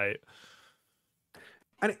 It's too late."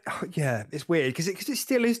 And yeah, it's weird because it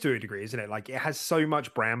still is to a degree, isn't it? Like it has so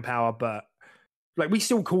much brand power, but like we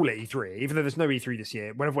still call it E3, even though there's no E3 this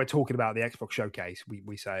year. Whenever we're talking about the Xbox showcase,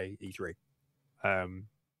 we say E3.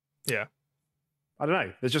 Yeah, I don't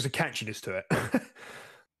know. There's just a catchiness to it.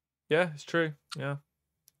 yeah, it's true. Yeah.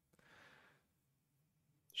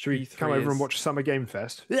 Should we come over and watch Summer Game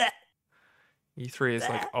Fest? E3 is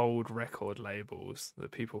like old record labels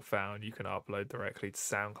that people found you can upload directly to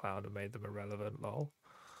SoundCloud and made them irrelevant. Lol.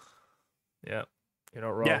 Yeah, you're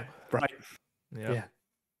not wrong. Yeah, right. Yeah.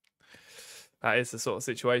 That is the sort of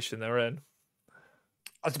situation they're in.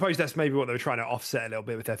 I suppose that's maybe what they were trying to offset a little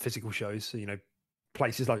bit with their physical shows. So,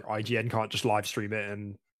 places like IGN can't just live stream it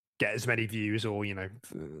and get as many views or,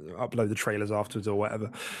 upload the trailers afterwards or whatever.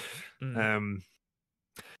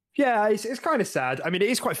 Yeah, it's kind of sad. I mean, it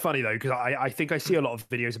is quite funny, though, because I think I see a lot of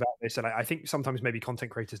videos about this, and I think sometimes maybe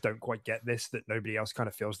content creators don't quite get this, that nobody else kind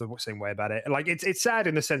of feels the same way about it. Like, it's sad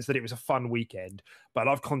in the sense that it was a fun weekend, but a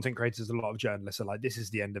lot of content creators, a lot of journalists are like, this is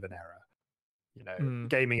the end of an era.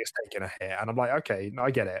 Gaming has taken a hit, and I'm like, okay, I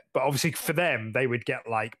get it. But obviously for them, they would get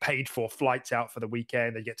like paid for flights out for the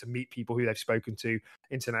weekend. They get to meet people who they've spoken to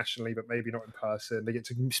internationally, but maybe not in person. They get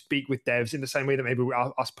to speak with devs in the same way that maybe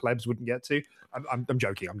us plebs wouldn't get to. I'm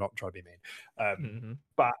joking. I'm not trying to be mean.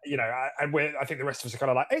 But I think the rest of us are kind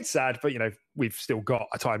of like, it's sad, but we've still got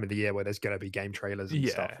a time of the year where there's going to be game trailers and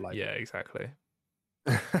stuff like. Yeah, exactly.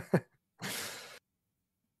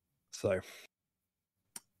 So.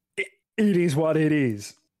 It is what it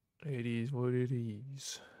is. It is what it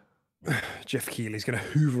is. Jeff Keighley's going to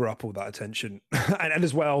hoover up all that attention. and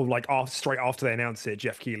as well, like straight after they announced it,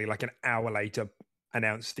 Jeff Keighley, like an hour later,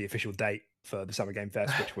 announced the official date for the Summer Game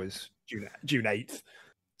Fest, which was June 8th.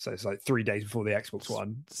 So it's like 3 days before the Xbox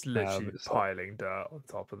One. It's literally piling dirt on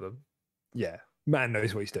top of them. Yeah. Man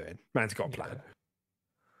knows what he's doing. Man's got a plan.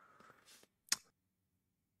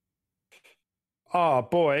 Oh,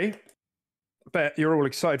 boy. Bet you're all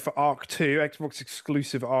excited for Arc 2, Xbox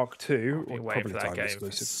exclusive Arc 2. I've been waiting for that game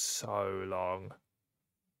for so long.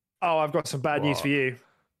 Oh, I've got some bad news for you.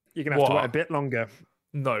 You're going to have to wait a bit longer.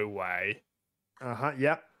 No way. Yeah. You're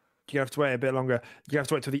going to have to wait a bit longer. You have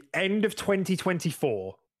to wait till the end of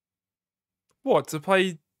 2024. What, to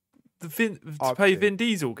play Vin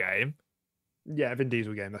Diesel game? Yeah, Vin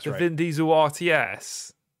Diesel game, that's right. The Vin Diesel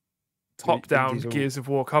RTS. Top-down Gears of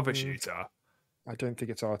War cover shooter. I don't think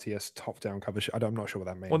it's RTS top-down cover shooter. I'm not sure what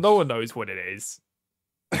that means. Well, no one knows what it is.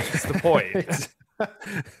 That's the point.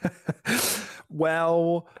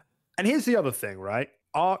 Well, and here's the other thing, right?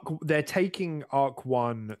 They're taking Arc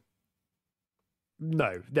 1...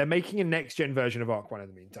 No, they're making a next-gen version of Arc 1 in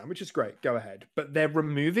the meantime, which is great. Go ahead. But they're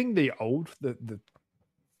removing the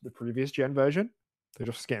previous gen version. They're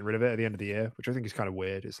just getting rid of it at the end of the year, which I think is kind of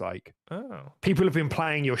weird. It's like, people have been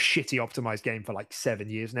playing your shitty optimized game for like 7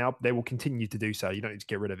 years now. They will continue to do so. You don't need to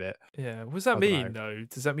get rid of it. Yeah. What does that mean, though?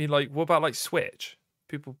 Does that mean, like, what about, like, Switch?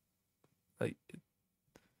 People, like,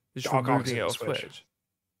 just removing it off Switch.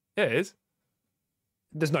 Yeah, it is.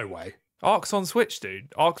 There's no way. Arc's on Switch,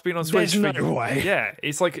 dude. Arc's been on Switch. There's no way. Yeah,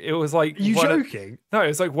 it's like it was like. Are you joking? No, it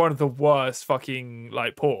was like one of the worst fucking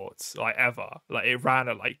like ports like ever. Like it ran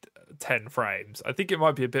at like 10 frames. I think it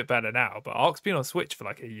might be a bit better now, but Arc's been on Switch for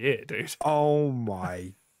like a year, dude. Oh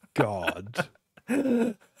my god.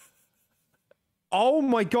 Oh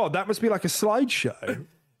my god, that must be like a slideshow.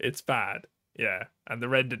 It's bad. Yeah, and the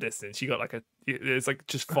render distance, you got like it's like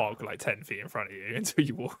just fog like 10 feet in front of you until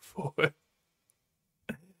you walk forward.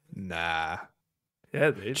 Nah.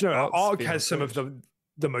 Yeah, dude. Do you know, Arc has some of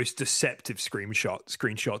the most deceptive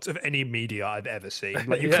screenshots of any media I've ever seen.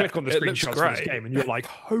 Like you click on the screenshots of this game and you're like,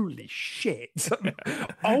 holy shit.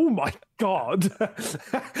 Oh my god.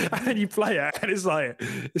 And then you play it and it's like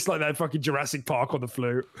that fucking Jurassic Park on the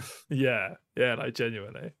flute. Yeah, like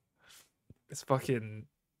genuinely. It's fucking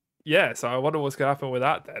yeah, so I wonder what's gonna happen with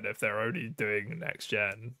that then if they're only doing next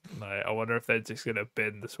gen. Like, I wonder if they're just gonna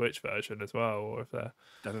bin the Switch version as well, or if they're.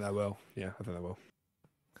 I think they will. Yeah, I think they will.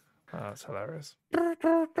 Oh, that's hilarious.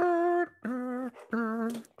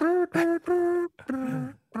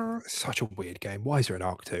 Such a weird game. Why is there an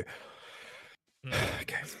Arc 2?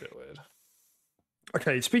 Okay, it's a bit weird.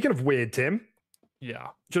 Okay, speaking of weird, Tim, Yeah.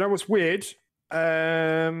 do you know what's weird?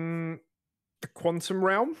 The quantum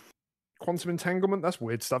realm, quantum entanglement. That's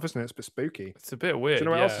weird stuff, isn't it? It's a bit spooky. It's a bit Do weird. you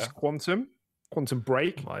know what Yeah. else is quantum? Quantum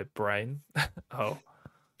break. My brain. Oh.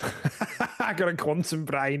 I got a quantum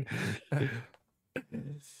brain.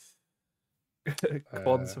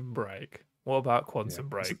 Quantum break. What about quantum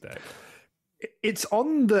break then? It's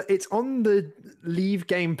on the leave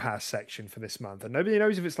Game Pass section for this month, and nobody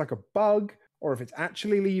knows if it's like a bug or if it's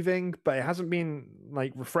actually leaving. But it hasn't been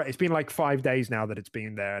like It's been like 5 days now that it's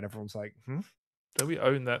been there, and everyone's like, Don't we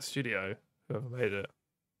own that studio? Whoever made it.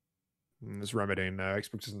 There's Remedy. No,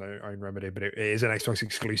 Xbox doesn't own Remedy, but it is an Xbox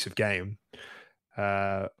exclusive game.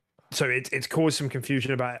 So it's caused some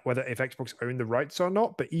confusion about whether if Xbox own the rights or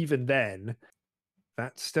not. But even then,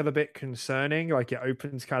 that's still a bit concerning. Like, it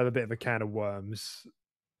opens kind of a bit of a can of worms.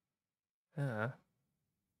 Yeah.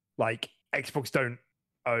 Like, Xbox don't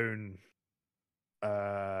own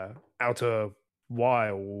Outer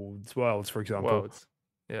Worlds, for example. Worlds.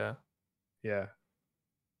 Yeah. Yeah.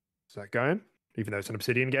 Is that going? Even though it's an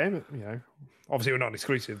Obsidian game, obviously we're not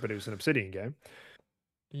exclusive, but it was an Obsidian game.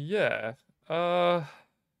 Yeah. I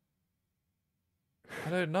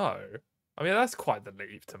don't know. I mean, that's quite the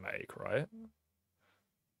leap to make, right?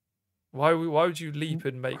 Why would you leap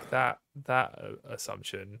and make that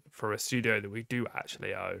assumption for a studio that we do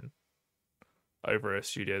actually own over a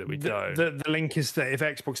studio that we don't? The link is that if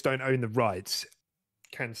Xbox don't own the rights,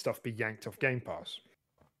 can stuff be yanked off Game Pass?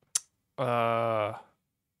 Like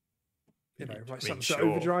Sunset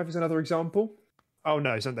Overdrive is another example. Oh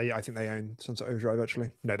no, I think they own Sunset Overdrive actually.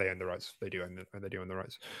 No, they own the rights. They do own the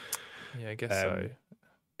rights. Yeah, I guess so.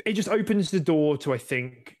 It just opens the door to, I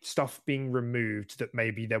think, stuff being removed that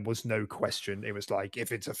maybe there was no question. It was like,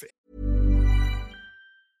 if it's a...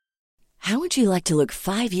 How would you like to look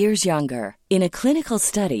 5 years younger? In a clinical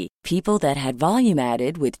study, people that had volume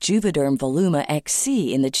added with Juvederm Voluma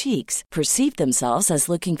XC in the cheeks perceived themselves as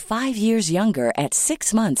looking 5 years younger at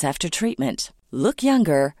 6 months after treatment. Look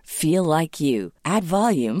younger, feel like you. Add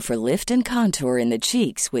volume for lift and contour in the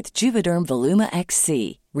cheeks with Juvederm Voluma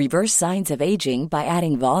XC. Reverse signs of aging by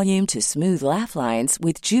adding volume to smooth laugh lines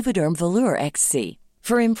with Juvederm Volure XC.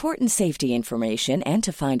 For important safety information and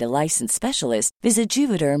to find a licensed specialist, visit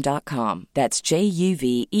Juvederm.com. That's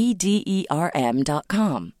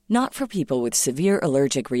JUVEDERM.com. Not for people with severe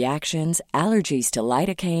allergic reactions, allergies to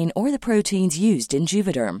lidocaine, or the proteins used in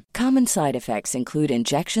Juvederm. Common side effects include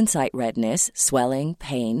injection site redness, swelling,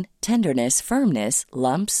 pain, tenderness, firmness,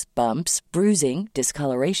 lumps, bumps, bruising,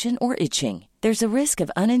 discoloration, or itching. There's a risk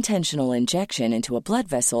of unintentional injection into a blood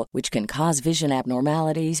vessel, which can cause vision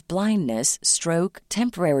abnormalities, blindness, stroke,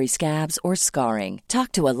 temporary scabs, or scarring.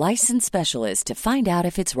 Talk to a licensed specialist to find out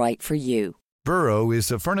if it's right for you. Burrow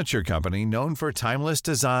is a furniture company known for timeless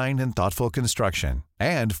design and thoughtful construction,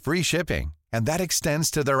 and free shipping, and that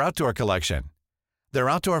extends to their outdoor collection. Their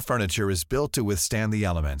outdoor furniture is built to withstand the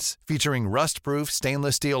elements, featuring rust-proof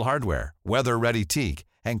stainless steel hardware, weather-ready teak,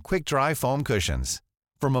 and quick-dry foam cushions.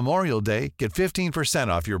 For Memorial Day, get 15%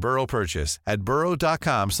 off your Burrow purchase at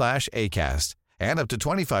burrow.com/ACAST and up to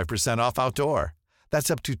 25% off outdoor.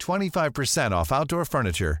 That's up to 25% off outdoor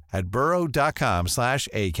furniture at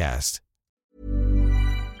burrow.com/ACAST.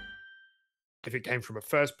 If it came from a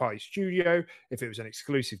first-party studio, if it was an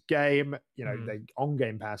exclusive game, they on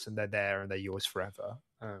Game Pass and they're there and they're yours forever.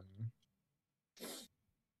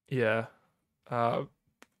 Yeah. I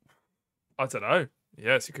don't know.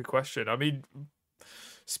 Yeah, it's a good question. I mean,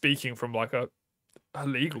 speaking from like a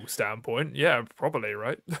legal standpoint, yeah, probably,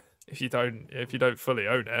 right? if you don't fully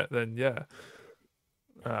own it, then yeah,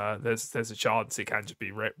 there's a chance it can just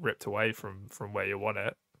be ripped away from where you want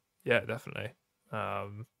it. Yeah, definitely.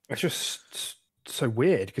 It's just so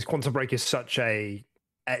weird because Quantum Break is such a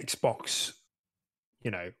Xbox,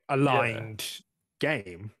 aligned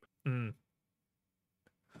game. Mm.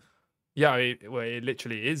 Yeah, it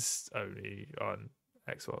literally is only on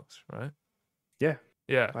Xbox, right? Yeah.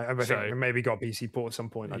 Yeah. I think it maybe got PC port at some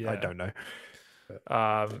point. I don't know.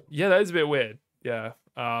 But... yeah, that is a bit weird. Yeah.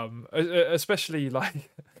 Especially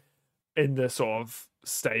like in the sort of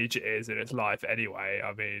stage it is in its life anyway.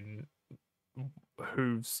 I mean,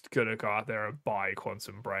 who's gonna go out there and buy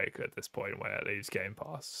Quantum Break at this point when it leaves Game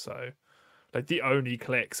Pass? So like the only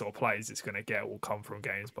clicks or plays it's gonna get will come from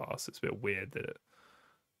Game Pass. It's a bit weird that it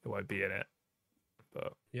won't be in it.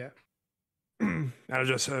 But yeah. And I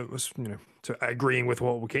just was, to agreeing with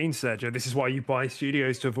what Joaquin said. This is why you buy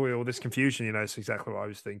studios, to avoid all this confusion. It's exactly what I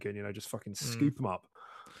was thinking. Just fucking scoop them up.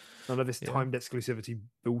 None of this timed exclusivity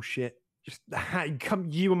bullshit. Just come,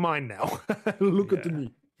 you and mine now. Look at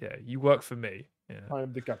me. Yeah, you work for me. Yeah, I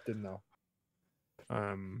am the captain now.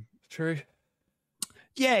 True.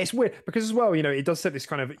 Yeah, it's weird because as well, it does set this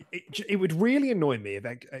kind of. It would really annoy me if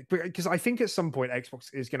because I think at some point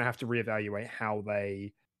Xbox is going to have to reevaluate how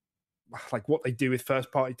they, like, what they do with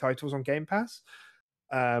first party titles on Game Pass.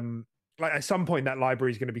 Like at some point that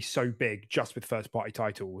library is going to be so big just with first party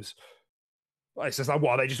titles. It's just like,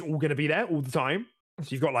 what, are they just all going to be there all the time? So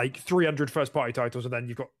you've got like 300 first party titles, and then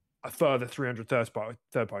you've got a further 300 third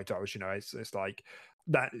party titles. It's like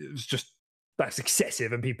that. It's just that's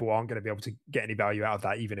excessive, and people aren't going to be able to get any value out of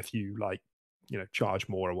that, even if you charge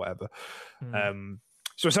more or whatever.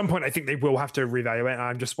 So at some point, I think they will have to reevaluate. And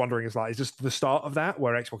I'm just wondering, is this the start of that,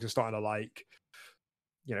 where Xbox is starting to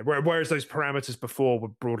whereas those parameters before were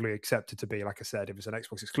broadly accepted to be, like I said, if it's an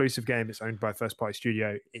Xbox exclusive game, it's owned by a first party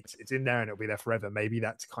studio, it's in there and it'll be there forever. Maybe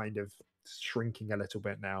that's kind of shrinking a little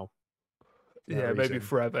bit now. Yeah, maybe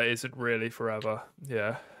forever isn't really forever.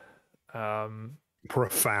 Yeah.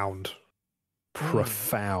 Profound.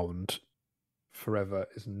 Forever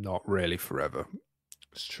is not really forever.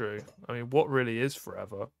 It's true. I mean, what really is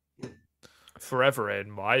forever? Forever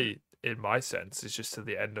in my sense is just to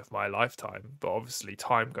the end of my lifetime, but obviously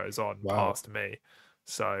time goes on past me.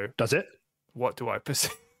 So does it? What do I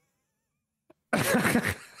perceive?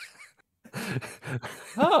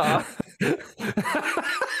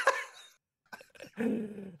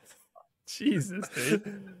 Jesus,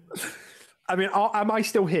 dude. I mean, am I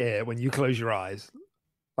still here when you close your eyes?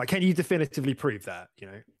 Like, can you definitively prove that?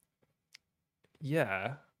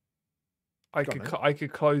 Yeah, I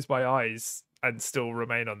could close my eyes and still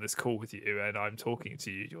remain on this call with you, and I'm talking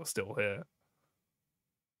to you. You're still here,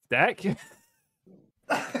 Deck.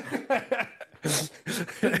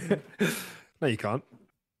 No, you can't.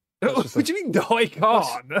 What do you mean? No, I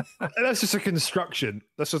can't. That's just a construction.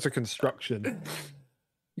 You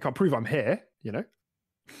can't prove I'm here.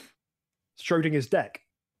 Schrodinger's deck.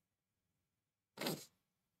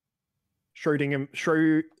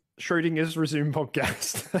 Schrodinger's resume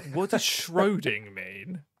podcast. What does Schroding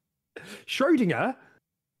mean?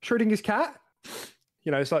 Schrodinger's cat.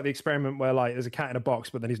 It's like the experiment where like there's a cat in a box,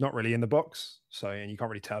 but then he's not really in the box. And you can't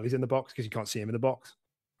really tell he's in the box because you can't see him in the box.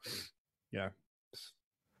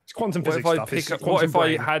 It's quantum physics stuff. What if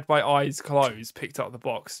I had my eyes closed, picked up the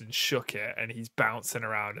box and shook it, and he's bouncing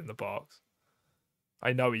around in the box?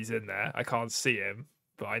 I know he's in there. I can't see him,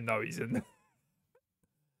 but I know he's in there.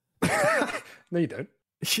 No, you don't.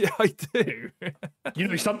 Yeah, I do. You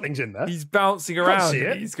know something's in there. He's bouncing around.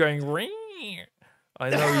 And he's going, ring. I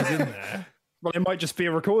know he's in there. Well, it might just be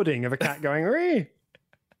a recording of a cat going, ring.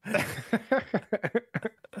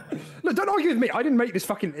 Look, don't argue with me. I didn't make this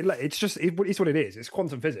fucking. It's just, it's what it is. It's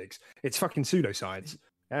quantum physics. It's fucking pseudoscience.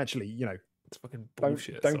 Actually, it's fucking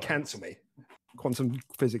bullshit. Don't cancel me. Quantum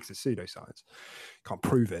physics is pseudoscience. Can't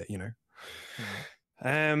prove it,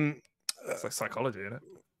 It's like psychology, isn't it?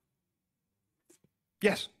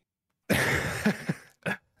 Yes.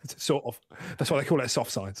 Sort of. That's why they call it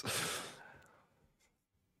soft science.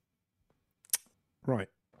 Right.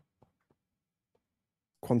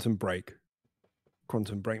 Quantum break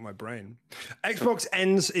my brain. Xbox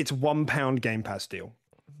ends its £1 Game Pass deal.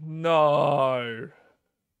 No.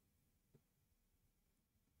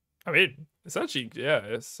 I mean, it's actually,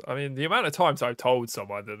 I mean, the amount of times I've told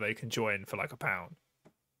someone that they can join for like £1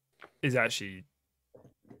 is actually,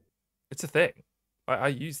 it's a thing. I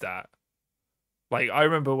use that. Like, I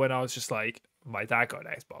remember when I was just like, my dad got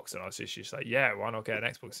an Xbox and I was just like, yeah, why not get an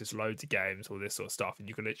Xbox? There's loads of games, all this sort of stuff. And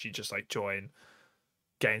you can literally just like join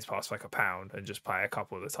Games Pass for like £1 and just play a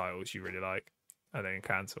couple of the titles you really like and then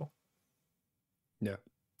cancel. Yeah.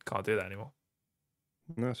 Can't do that anymore.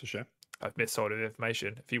 No, that's a shame. I've missed sort of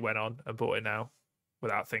information. If he went on and bought it now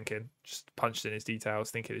without thinking, just punched in his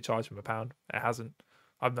details, thinking to charge him £1, it hasn't.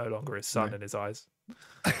 I'm no longer his son in his eyes.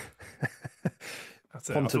 That's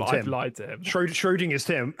it. I've lied to him. Schrodinger's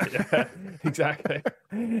Tim. Yeah, exactly.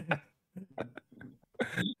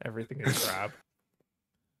 Everything is crap.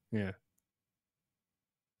 Yeah.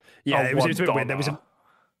 Yeah, it was a bit weird. There was Fuck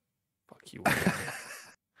you.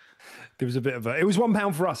 There was a bit of a. It was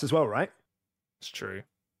 £1 for us as well, right? It's true.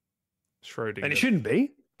 Schrodinger. And it shouldn't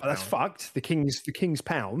be, but that's fucked. The king's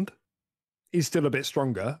pound is still a bit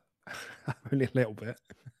stronger, only a little bit.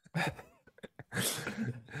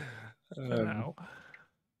 For now.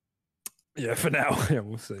 Yeah, for now. Yeah,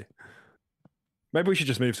 we'll see. Maybe we should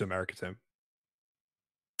just move to America, Tim.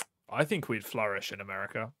 I think we'd flourish in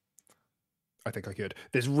America. I think I could.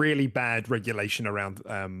 There's really bad regulation around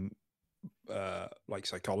like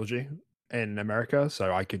psychology in America,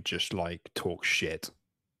 so I could just like talk shit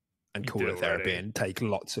and call it therapy and take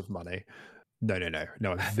lots of money. No,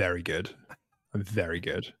 I'm very good. I'm very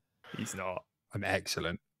good. He's not. I'm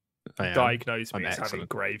excellent. He diagnosed me as having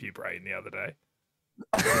gravy brain the other day.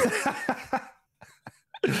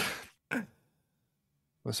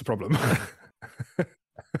 What's the problem?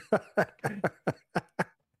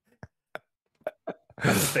 That's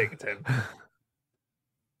the thing, Tim.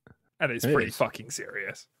 And it's It pretty is. fucking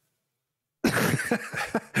serious.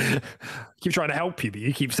 I keep trying to help you, but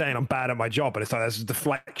you keep saying I'm bad at my job, and it's like that's a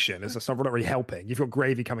deflection. It's not really helping. You've got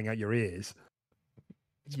gravy coming out your ears.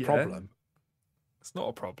 It's a problem. It's not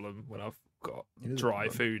a problem when I've got It is a dry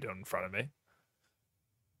problem. food in front of me.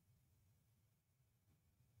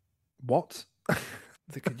 What?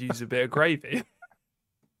 That could use a bit of gravy.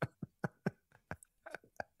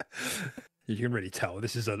 You can really tell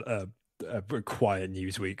this is a quiet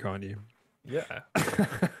news week, can't you? Yeah.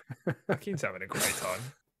 Keane's having a great time.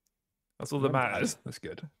 That's all that Not bad. matters. That's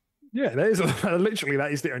good. Yeah, that is literally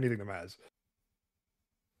that is the only thing that matters.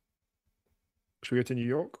 Should we go to New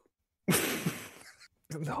York?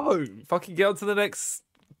 No, fucking get on to the next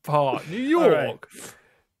part. New All right. York.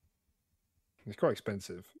 It's quite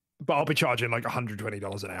expensive, but I'll be charging like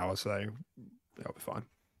 $120 an hour, so that'll be fine.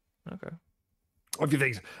 Okay. A few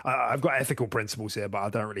things. I've got ethical principles here, but I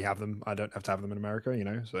don't really have them. I don't have to have them in America, you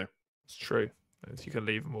know. So It's true. You can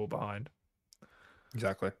leave them all behind.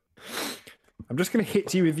 exactly. I'm just going to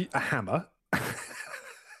hit you with a hammer.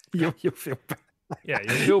 You'll feel bad. Yeah,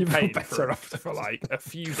 you'll You feel pain better for afterwards. like a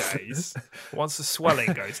few days. Once the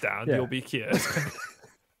swelling goes down, Yeah. you'll be cured.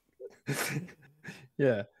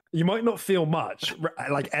 Yeah, you might not feel much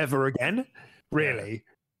like ever again. Really,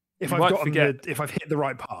 if You I've might gotten forget- if I've hit the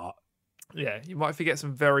right part. Yeah, you might forget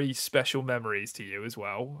some very special memories to you as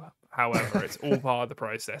well. However, it's all part of the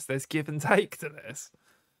process. There's give and take to this.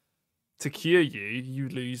 To cure you, you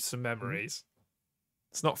lose some memories.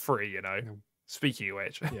 It's not free, you know. No. Speaking of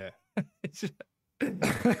which, Yeah, it's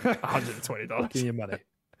 $120. give me your money.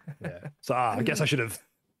 Yeah. So I guess I should have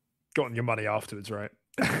gotten your money afterwards, right?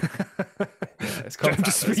 It's I'm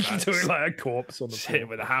just contactless, speaking man. to it like a corpse on the Just hit him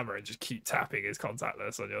floor. with a hammer and just keep tapping his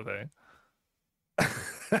contactless on your thing.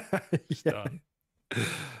 It's Yeah. done.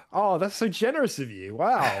 Oh, that's so generous of you.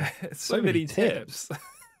 Wow. so many tips.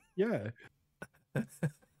 Yeah.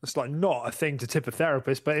 It's like not a thing to tip a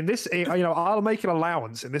therapist, but in this, I'll make an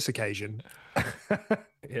allowance in this occasion.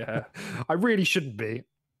 Yeah. I really shouldn't be.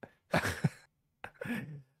 All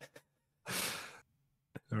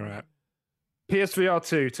right. PSVR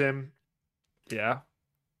 2, Tim. Yeah.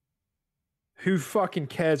 Who fucking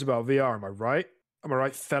cares about VR? Am I right? Am I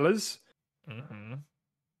right, fellas? Mm-hmm.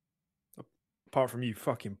 Apart from you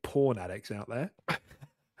fucking porn addicts out there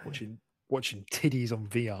watching titties on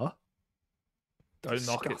VR. Don't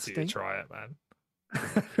knock it till you Disgusting. try it, man.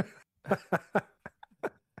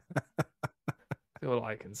 That's all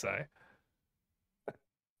I can say.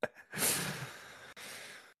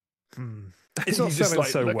 It's You not just selling like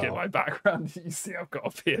so look well. at my background. You see, I've got a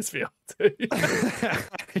PSVR 2.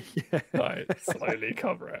 Yeah. Like, slowly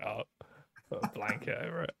cover it up, put a blanket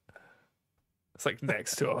over it. It's like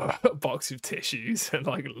next to a box of tissues and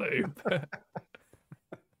like lube.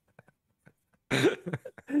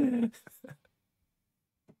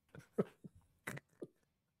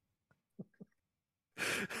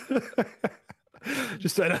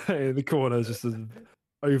 Just in the corner, just an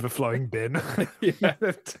overflowing bin. Yeah.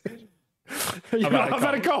 I've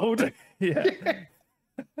had a cold. Yeah.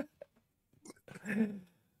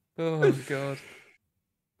 Oh god.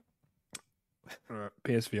 All right,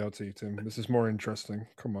 PSVR 2, Tim. This is more interesting.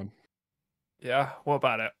 Come on. Yeah. What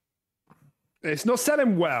about it? It's not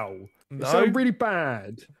selling well. No. It's selling really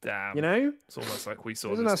bad. Damn. You know? It's almost like we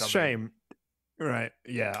saw Isn't this that a coming. shame? Right.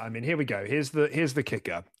 Yeah. I mean, here we go. Here's the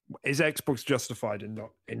kicker. Is Xbox justified in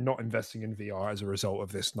not investing in VR as a result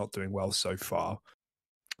of this not doing well so far?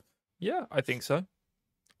 Yeah, I think so.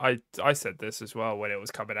 I said this as well when it was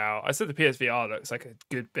coming out. I said the PSVR looks like a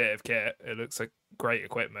good bit of kit. It looks like great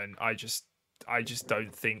equipment. I just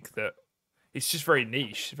don't think that it's just very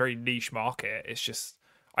niche market. It's just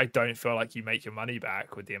I don't feel like you make your money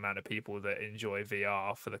back with the amount of people that enjoy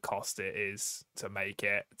VR for the cost it is to make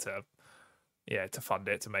it, to fund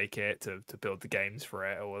it, to make it, to build the games for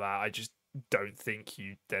it, all that. I just don't think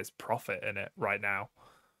there's profit in it right now.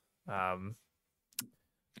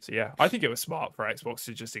 So yeah, I think it was smart for Xbox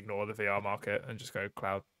to just ignore the VR market and just go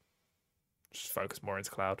cloud. Just focus more into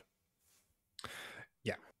cloud.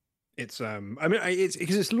 Yeah. It's it's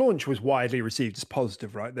because its launch was widely received as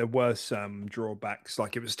positive, right? There were some drawbacks,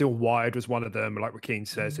 like it was still wired was one of them, like Joaquin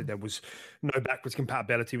says, that there was no backwards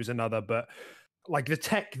compatibility was another, but like the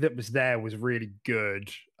tech that was there was really good.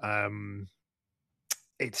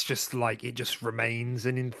 It's just like it just remains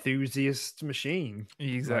an enthusiast machine.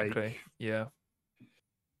 Exactly. Like, Yeah.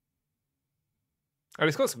 And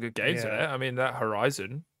it's got some good games in Yeah. it. I mean, that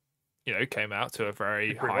Horizon came out to a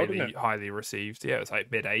very Pretty well, didn't it? highly received. Yeah, it was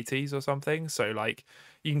like mid-80s or something. So like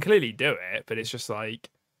you can clearly do it, but it's just like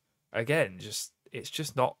again, it's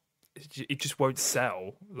just not. It just won't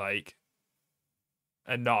sell like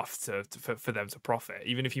enough for them to profit,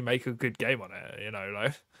 even if you make a good game on it.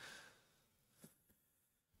 Like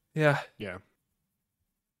yeah.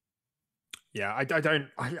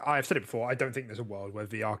 I've said it before. I don't think there's a world where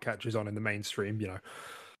VR catches on in the mainstream.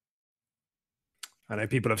 I know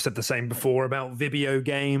people have said the same before about video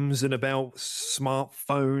games and about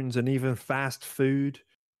smartphones and even fast food.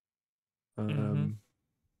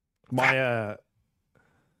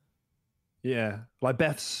 Like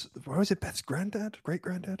Beth's, where was it? Beth's granddad, great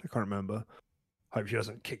granddad? I can't remember. Hope she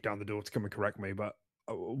doesn't kick down the door to come and correct me. But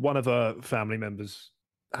one of her family members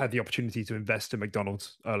had the opportunity to invest in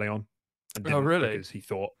McDonald's early on. And didn't really?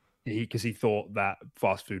 Because he thought that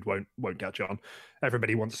fast food won't catch on.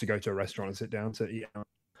 Everybody wants to go to a restaurant and sit down to eat out.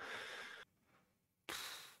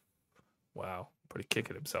 Wow, pretty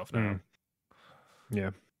kicking himself now.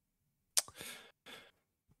 Yeah.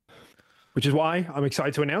 Which is why I'm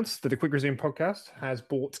excited to announce that the Quick Resume podcast has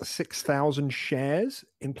bought 6,000 shares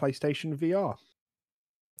in PlayStation VR.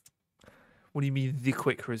 What do you mean, the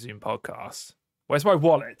Quick Resume podcast? Where's my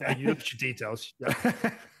wallet? You look at your details.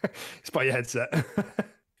 It's by your headset.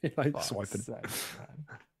 You're like swiping. It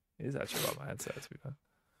is actually by my headset, to be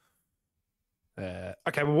fair.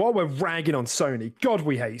 Okay, well, while we're ragging on Sony, God,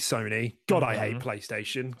 we hate Sony. God, I hate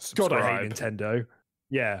PlayStation. God, I hate Nintendo.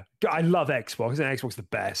 Yeah, God, I love Xbox. And Xbox the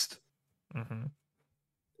best.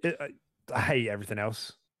 I hate everything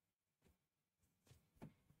else.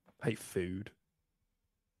 I hate food.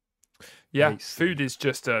 Yeah, food is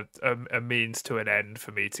just a means to an end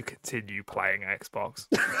for me to continue playing Xbox.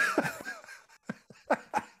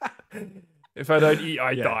 If I don't eat,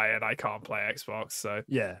 I die, and I can't play Xbox. So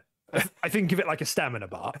yeah, I think of it like a stamina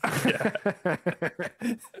bar. Yeah,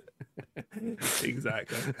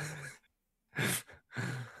 exactly.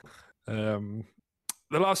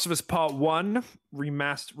 The Last of Us Part 1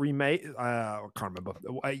 remake. I can't remember.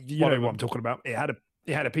 You know what I'm talking about. It had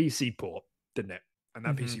a PC port, didn't it? And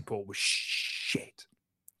that PC port was shit.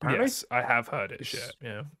 Apparently. Yes, I have heard it shit.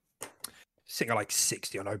 Yeah. Sitting at like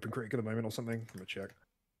 60 on OpenCritic at the moment or something. I'm gonna check.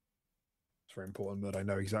 It's very important that I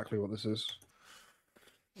know exactly what this is.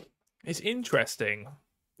 It's interesting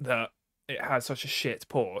that it has such a shit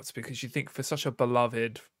port, because you think for such a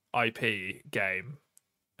beloved IP game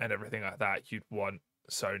and everything like that, you'd want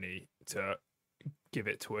Sony to give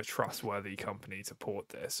it to a trustworthy company to port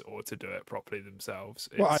this, or to do it properly themselves.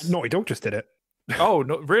 Well, Naughty Dog just did it. Oh,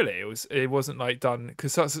 not really. It wasn't like done,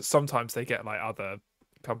 because sometimes they get like other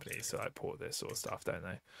companies to like port this sort of stuff, don't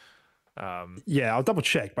they? Yeah, I'll double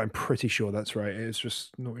check, but I'm pretty sure that's right. It's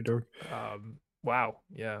just Naughty Dog. Wow.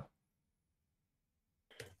 Yeah.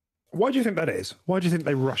 Why do you think that is? Why do you think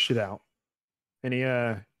they rushed it out? Any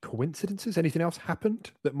coincidences? Anything else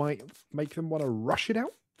happened that might make them want to rush it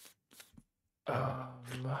out?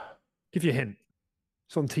 Give you a hint.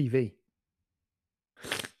 It's on TV.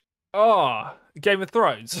 Oh, Game of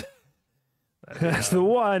Thrones. That's the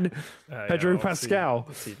one. Pedro Pascal.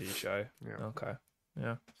 The TV show. Yeah. Okay.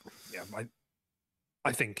 Yeah. Yeah.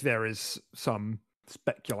 I think there is some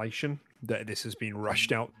speculation that this has been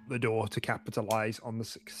rushed out the door to capitalize on the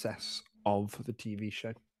success of the TV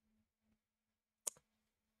show.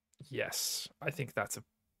 Yes, I think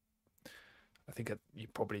you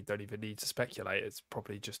probably don't even need to speculate. It's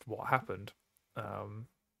probably just what happened.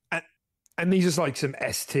 And these are like some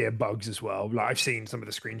S tier bugs as well. Like I've seen some of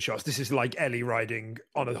the screenshots. This is like Ellie riding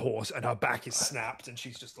on a horse and her back is snapped and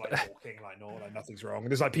she's just like walking like normal, like nothing's wrong. And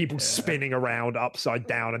there's like people spinning around upside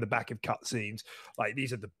down in the back of cutscenes. Like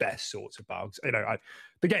these are the best sorts of bugs.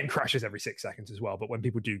 The game crashes every 6 seconds as well, but when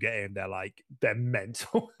people do get in, they're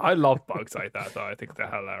mental. I love bugs like that though. I think they're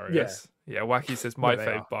hilarious. Yeah, Wacky says my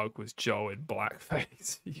fave bug was Joe in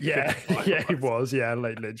blackface. Yeah, it was. Yeah,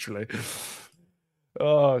 like literally.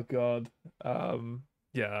 Oh god.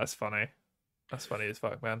 Yeah, that's funny. That's funny as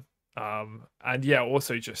fuck, man. And yeah,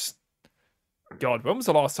 also just God, when was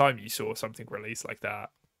the last time you saw something released like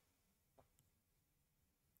that?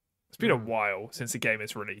 It's been a while since a game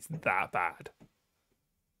is released that bad.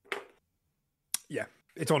 Yeah.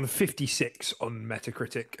 It's on 56 on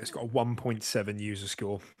Metacritic. It's got a 1.7 user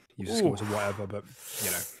score. User scores or whatever, but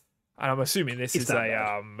And I'm assuming this is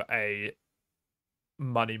a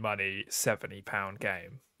money £70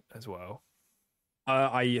 game as well.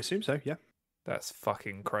 I assume so. Yeah, that's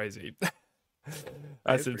fucking crazy.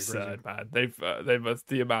 That's absurd, man. They must,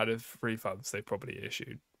 the amount of refunds they probably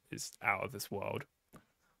issued is out of this world.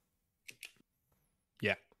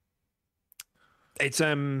 Yeah, it's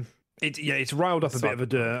It's riled up a bit of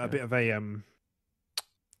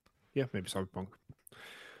maybe cyberpunk.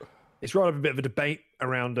 It's riled up a bit of a debate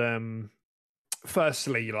around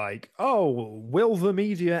firstly, like, oh, will the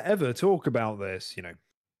media ever talk about this?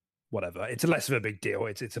 Whatever. It's less of a big deal.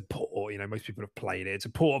 It's a port. Most people have played it. It's a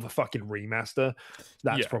port of a fucking remaster.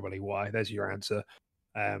 That's probably why. There's your answer.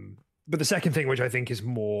 But the second thing, which I think is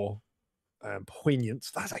more poignant.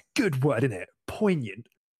 That's a good word, isn't it? Poignant.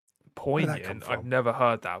 Poignant. I've never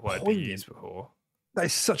heard that word be used before. That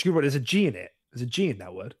is such a good word. There's a G in it. There's a G in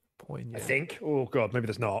that word. Poignant. I think. Oh god, maybe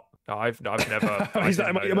there's not. No, I've never.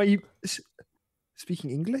 Am I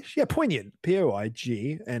speaking English? Yeah, poignant.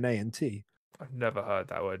 Poignant. I've never heard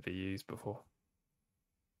that word be used before.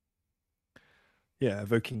 Yeah,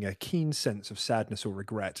 evoking a keen sense of sadness or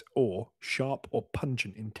regret, or sharp or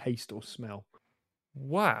pungent in taste or smell.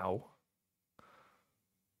 Wow.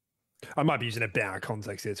 I might be using a bit out of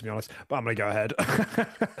context here, to be honest, but I'm going to go ahead.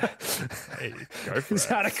 Hey, go for it's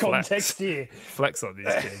it. Out of context here. Flex on these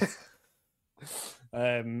kids.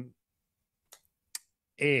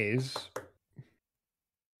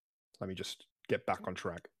 Let me just get back on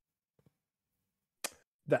track.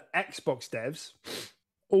 The Xbox devs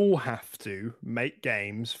all have to make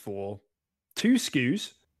games for 2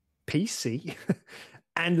 SKUs, PC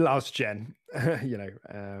and last gen.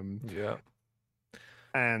 Yeah.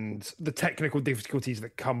 And the technical difficulties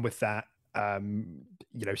that come with that,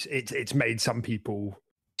 it's made some people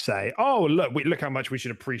say, "Oh, look how much we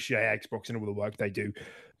should appreciate Xbox and all the work they do,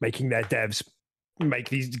 making their devs make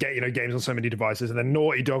these games on so many devices." And then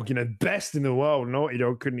Naughty Dog, best in the world, Naughty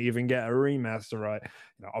Dog couldn't even get a remaster right.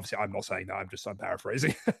 Obviously, I'm not saying that. I'm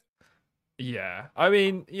paraphrasing. Yeah, I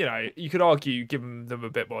mean, you could argue, given them a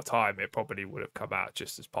bit more time, it probably would have come out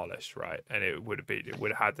just as polished, right? And it would have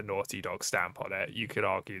had the Naughty Dog stamp on it. You could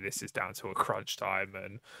argue this is down to a crunch time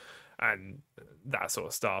and that sort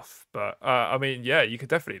of stuff. But I mean, yeah, you could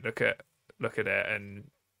definitely look at it and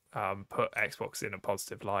put Xbox in a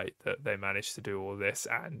positive light that they managed to do all this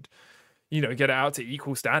and get it out to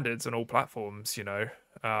equal standards on all platforms. It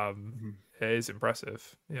is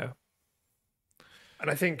impressive. Yeah. And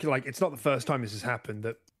I think it's not the first time this has happened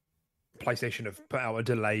that PlayStation have put out a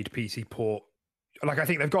delayed PC port. I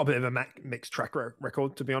think they've got a bit of a mixed track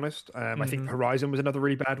record, to be honest. I think Horizon was another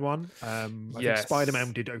really bad one. I think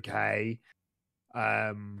Spider-Man did okay.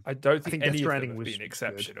 I don't think any of them have been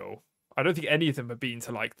exceptional. Good. I don't think any of them have been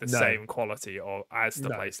to the same quality as the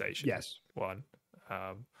PlayStation one.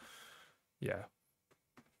 Yeah.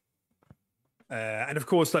 And of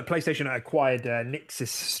course, PlayStation acquired Nixxes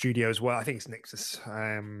Studio as well. I think it's Nixxes.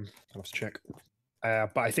 I'll have to check.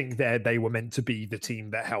 But I think they were meant to be the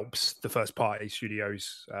team that helps the first party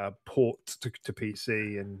studios port to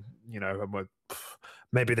PC, and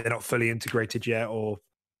maybe they're not fully integrated yet, or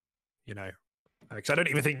because I don't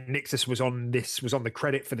even think Nixxes was on the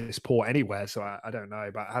credit for this port anywhere. So I don't know.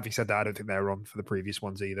 But having said that, I don't think they were on for the previous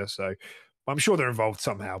ones either. So I'm sure they're involved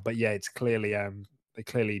somehow. But yeah, it's clearly they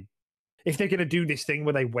clearly. If they're going to do this thing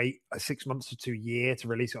where they wait 6 months to 1 year to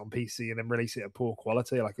release it on PC and then release it at poor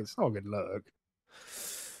quality, it's not a good look.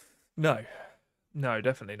 No,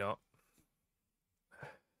 definitely not.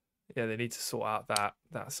 Yeah, they need to sort out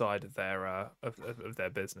that side of their of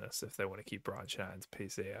their business if they want to keep branching out into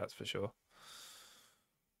PC. That's for sure.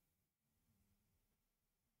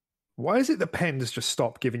 Why is it the pens just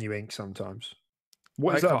stop giving you ink sometimes?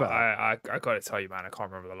 What is that about? I got to tell you, man, I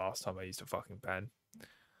can't remember the last time I used a fucking pen.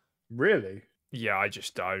 Really? Yeah, I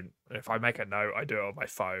just don't. If I make a note, I do it on my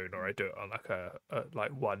phone, or I do it on a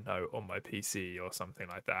OneNote on my PC or something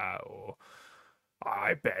like that. Or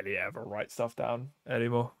I barely ever write stuff down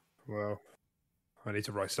anymore. Well, I need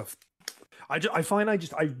to write stuff. I find I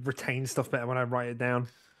retain stuff better when I write it down.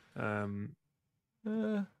 I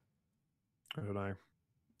don't know.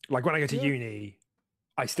 When I go to uni,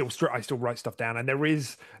 I still write stuff down, and there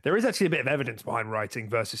is actually a bit of evidence behind writing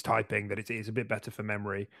versus typing that it is a bit better for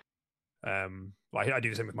memory. I do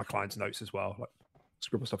the same with my clients' notes as well.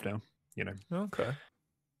 Scribble stuff down. Okay.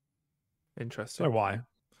 Interesting. I don't know why.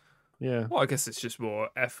 Yeah. Well, I guess it's just more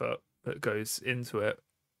effort that goes into it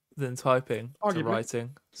than typing to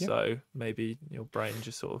writing. Yeah. So maybe your brain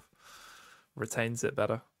just sort of retains it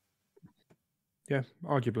better. Yeah,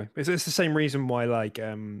 arguably. It's the same reason why,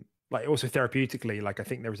 also therapeutically, I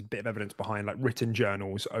think there is a bit of evidence behind written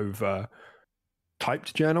journals over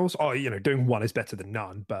typed journals. Doing one is better than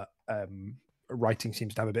none, but writing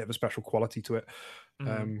seems to have a bit of a special quality to it.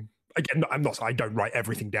 Again, I don't write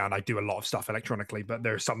everything down. I do a lot of stuff electronically, but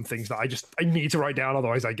there are some things that I need to write down.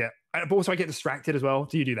 Otherwise I get distracted as well.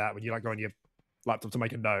 Do you do that when you go on your laptop to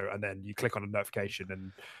make a note and then you click on a notification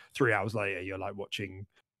and 3 hours later you're watching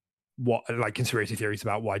what like conspiracy theories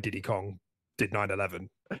about why Diddy Kong did 9/11.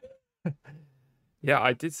 Yeah,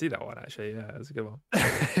 I did see that one actually. Yeah, it was a good one.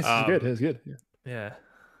 It's good. It's good. Yeah,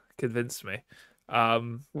 convinced me. Yeah.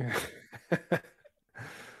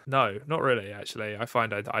 No, not really. Actually, I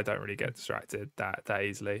find I don't really get distracted that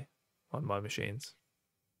easily on my machines.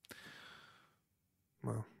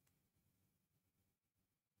 Well,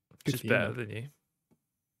 Just better than you.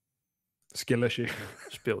 Skill issue.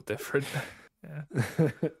 Just built different. Yeah.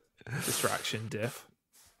 Distraction diff.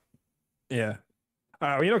 Yeah.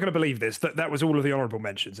 Well, you're not going to believe this. That was all of the honorable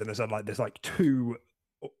mentions, and there's two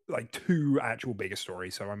actual bigger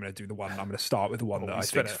stories. So I'm going to do the one. I'm going to start with the one that I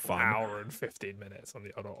think is fun. An hour and 15 minutes on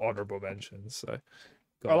the honorable mentions. So,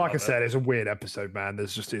 well, like I said, it's a weird episode, man.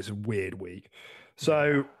 It's a weird week.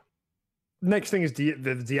 So, next thing is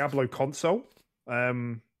the Diablo console.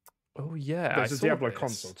 Oh yeah, there's a Diablo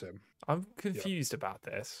console, Tim. I'm confused about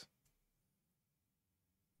this.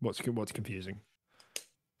 What's confusing?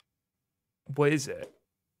 What is it?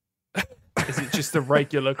 Is it just a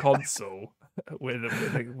regular console with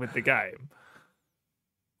the game,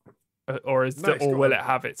 or will it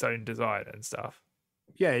have its own design and stuff?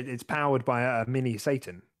 Yeah, it's powered by a mini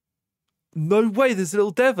Satan. No way! There's a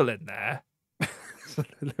little devil in there.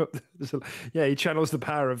 Yeah, he channels the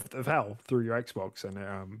power of hell through your Xbox,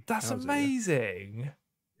 and that's amazing.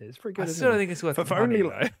 It's pretty good. I still don't think it's worth for money, only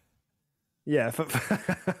though. Yeah,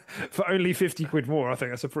 for only 50 quid more, I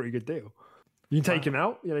think that's a pretty good deal. You can take him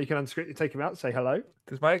out. You can take him out, say hello.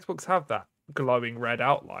 Does my Xbox have that glowing red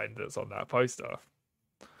outline that's on that poster?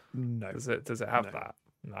 No. Does it have that?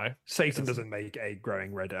 No. Satan doesn't make a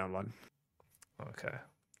glowing red outline. Okay.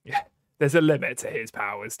 Yeah. There's a limit to his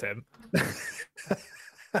powers, Tim.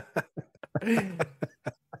 It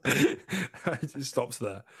stops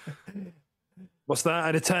there. What's that?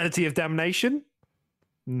 An eternity of damnation?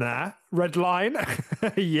 Nah. Red line?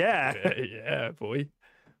 Yeah. Yeah, boy.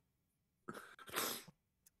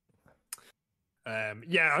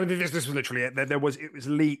 Yeah, I mean, this was literally it. It was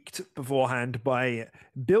leaked beforehand by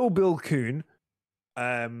Bill Coon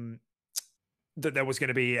that there was going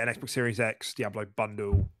to be an Xbox Series X Diablo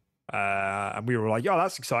bundle, and we were like, "Oh,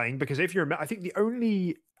 that's exciting!" Because if you remember, I think the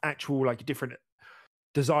only actual different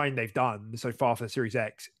design they've done so far for the Series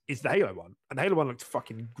X is the Halo one, and the Halo one looked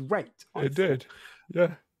fucking great. It did,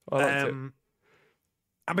 yeah. I liked it.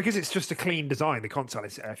 And because it's just a clean design, the console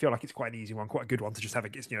I feel like it's quite an easy one, quite a good one to just have.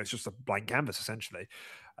 It's just a blank canvas essentially.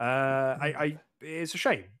 It's a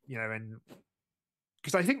shame, and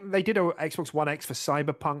because I think they did a Xbox One X for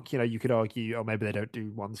Cyberpunk. You could argue, or maybe they don't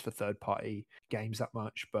do ones for third-party games that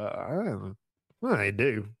much, but I don't know. Well, they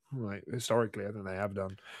do. Like historically, I think they have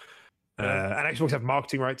done. And Xbox have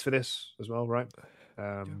marketing rights for this as well, right?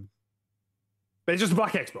 But it's just a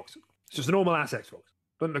black Xbox. It's just a normal ass Xbox.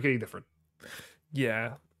 Doesn't look any different.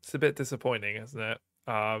 Yeah, it's a bit disappointing, isn't it?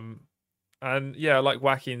 And yeah, like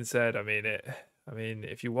Joaquin said, I mean,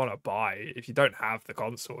 if you don't have the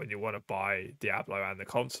console and you want to buy Diablo and the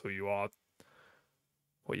console, you're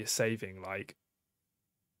saving like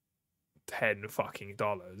 $10 fucking,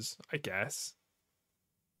 I guess.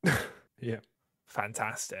 Yeah,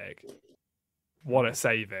 fantastic. What a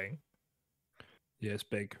saving! Yeah, it's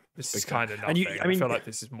big. This is kind of nothing. I feel like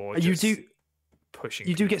this is more. Pushing.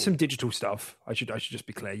 You do get some digital stuff. I should just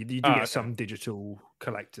be clear. You do get some digital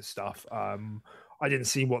collector stuff. I didn't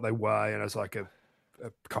see what they were, and it's like a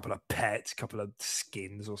couple of pets, a couple of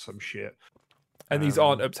skins or some shit. And these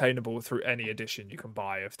aren't obtainable through any edition you can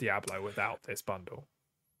buy of Diablo without this bundle.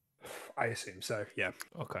 I assume so. Yeah.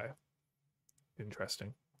 Okay.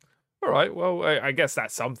 Interesting. All right. Well, I guess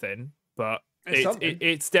that's something, but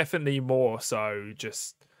it's definitely more so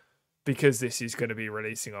just. Because this is going to be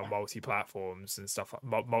releasing on multi-platforms and stuff,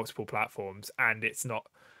 multiple platforms, and it's not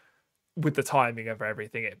with the timing of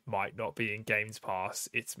everything. It might not be in Games Pass.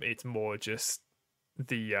 It's more just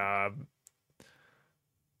the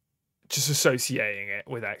just associating it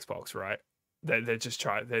with Xbox, right? They're just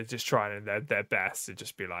trying their best to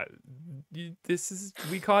just be like,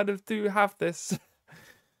 we kind of do have this.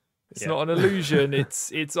 It's not an illusion.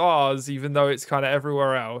 It's ours, even though it's kind of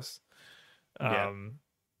everywhere else.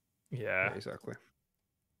 Yeah, exactly.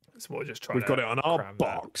 It's more just trying. We've got it on our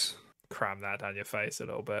box. Cram that down your face a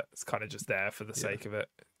little bit. It's kind of just there for the sake of it.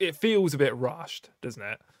 It feels a bit rushed, doesn't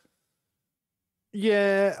it?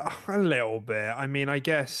 Yeah, a little bit. I mean, I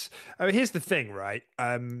guess. Here's the thing, right?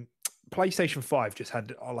 PlayStation 5 just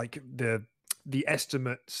had like the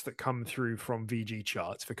estimates that come through from VG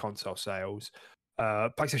charts for console sales.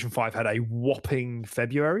 PlayStation 5 had a whopping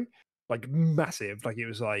February, like massive. Like it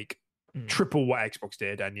was like. Triple what Xbox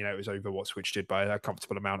did, and it was over what Switch did by a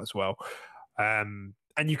comfortable amount as well. And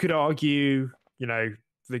you could argue,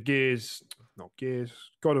 the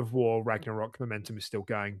God of War Ragnarok momentum is still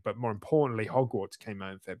going, but more importantly, Hogwarts came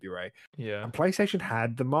out in February. Yeah, And PlayStation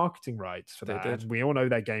had the marketing rights for They that. did. And we all know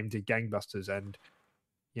that game did gangbusters. And,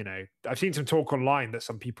 you know, I've seen some talk online that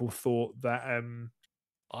some people thought that,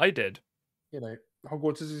 I did. you know,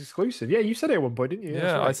 Hogwarts is exclusive. Yeah, you said it at one point, didn't you? Yeah,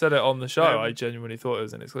 That's I right. said it on the show. I Um, genuinely thought it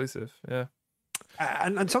was an exclusive. Yeah.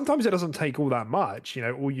 And sometimes it doesn't take all that much. You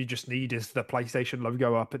know, all you just need is the PlayStation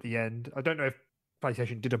logo up at the end. I don't know if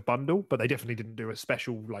PlayStation did a bundle, but they definitely didn't do a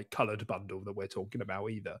special like colored bundle that we're talking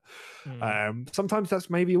about either. Sometimes that's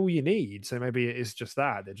maybe all you need. So maybe it is just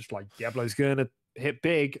that. They're just like, Diablo's gonna hit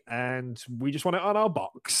big and we just want it on our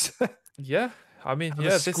box. Yeah. I mean, Have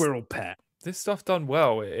yeah, a squirrel pet. this stuff done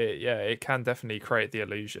well, it can definitely create the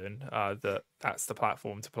illusion that that's the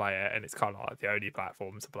platform to play it, and it's kind of like the only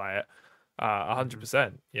platform to play it.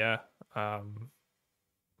 100%, yeah.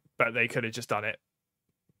 But they could have just done it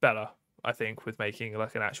better, I think, with making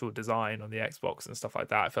like an actual design on the Xbox and stuff like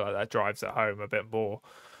that. I feel like that drives it home a bit more.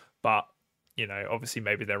 But you know, obviously,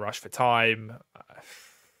 maybe they're rushed for time.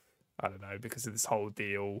 I don't know, because of this whole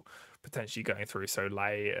deal potentially going through so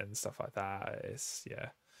late and stuff like that. It's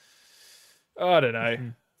I don't know,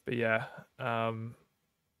 but yeah,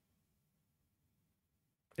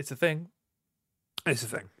 it's a thing. It's a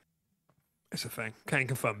thing. It's a thing. Can't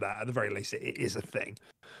confirm that. At the very least, it is a thing.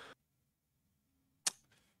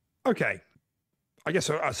 Okay. I guess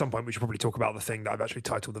at some point we should probably talk about the thing that I've actually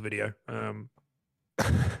titled the video.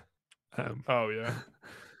 Oh yeah,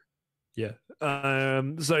 yeah.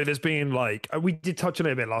 So there's been like we did touch on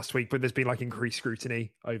it a bit last week, but there's been like increased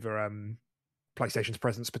scrutiny over PlayStation's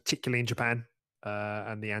presence, particularly in Japan,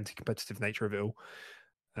 and the anti-competitive nature of it all.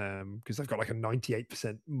 Because they've got like a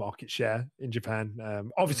 98% market share in Japan.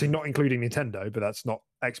 Obviously not including Nintendo, but that's not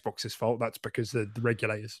Xbox's fault. That's because the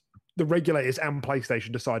regulators and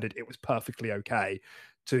PlayStation decided it was perfectly okay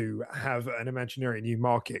to have an imaginary new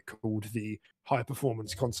market called the high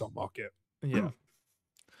performance console market. yeah.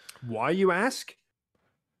 Why, you ask?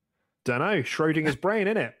 Don't know. Schrodinger's brain,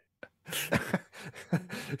 innit?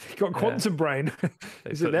 Got quantum brain.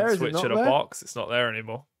 Is it there? Is it Switch not in a there? box. It's not there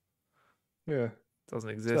anymore. Yeah.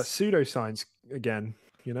 Doesn't It's that exist. pseudoscience again,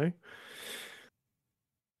 you know?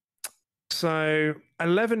 So,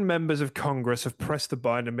 11 members of Congress have pressed the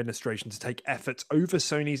Biden administration to take efforts over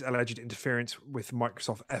Sony's alleged interference with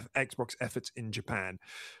Microsoft Xbox efforts in Japan.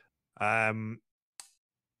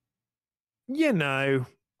 You know,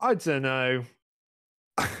 I don't know.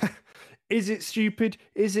 Is it stupid?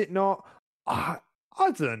 Is it not? I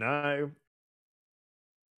don't know.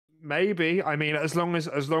 Maybe. I mean, as long as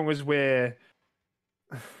we're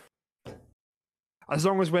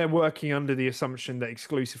working under the assumption that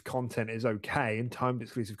exclusive content is okay and timed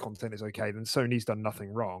exclusive content is okay, then Sony's done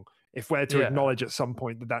nothing wrong. If we're to acknowledge at some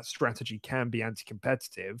point that strategy can be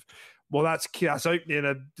anti-competitive, well, that's opening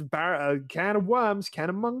a can of worms, can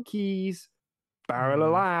of monkeys, barrel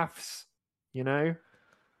of laughs, you know?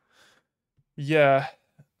 Yeah,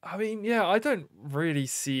 I mean, yeah, I don't really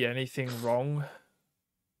see anything wrong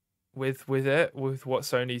with what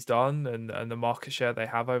Sony's done and the market share they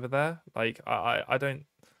have over there. Like, I don't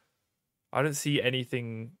see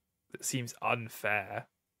anything that seems unfair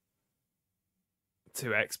to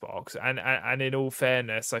Xbox. And in all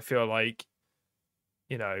fairness, I feel like,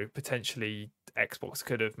 you know, potentially Xbox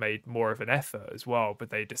could have made more of an effort as well, but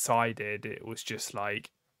they decided it was just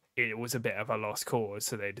like it was a bit of a lost cause,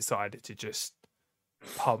 so they decided to just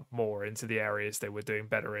pump more into the areas they were doing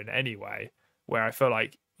better in anyway. Where I feel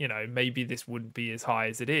like, you know, maybe this wouldn't be as high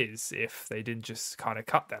as it is if they didn't just kind of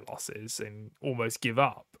cut their losses and almost give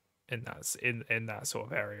up in that sort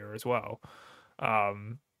of area as well.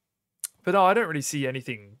 But no, I don't really see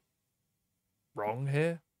anything wrong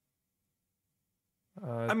here.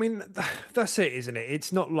 I mean, that's it, isn't it?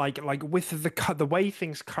 It's not like with the way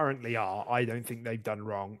things currently are, I don't think they've done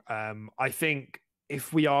wrong. I think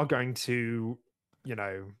if we are going to, you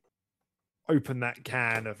know, open that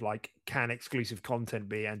can of like, can exclusive content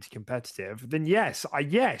be anti-competitive, then yes,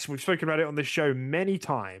 we've spoken about it on this show many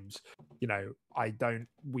times. You know, I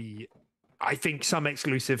think some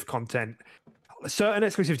exclusive content, certain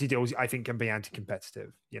exclusivity deals, I think can be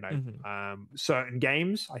anti-competitive. You know, certain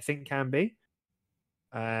games I think can be.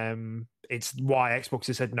 It's why Xbox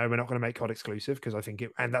has said no, we're not going to make COD exclusive, because I think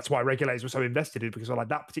and that's why regulators were so invested in it, because they're like,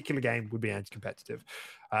 that particular game would be anti-competitive.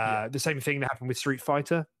 The same thing that happened with Street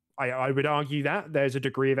Fighter. I would argue that there's a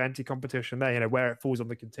degree of anti-competition there. You know, where it falls on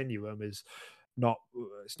the continuum is not.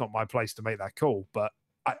 It's not my place to make that call, but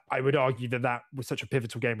I would argue that was such a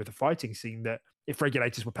pivotal game with the fighting scene that if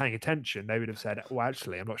regulators were paying attention, they would have said, well,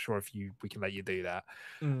 actually, I'm not sure if we can let you do that.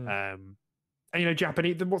 And you know,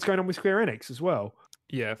 Japanese, what's going on with Square Enix as well.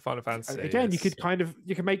 Yeah, Final Fantasy. Again, you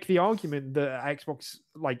can make the argument that Xbox,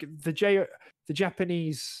 like the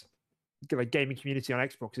Japanese like gaming community on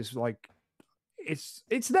Xbox is like it's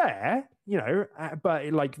there, but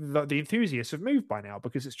like the enthusiasts have moved by now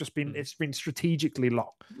because it's just been it's been strategically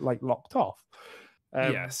locked off.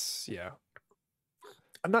 Yes, yeah.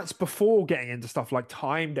 And that's before getting into stuff like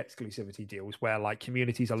timed exclusivity deals where like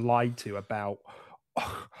communities are lied to about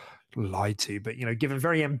but given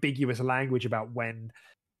very ambiguous language about when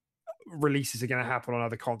releases are going to happen on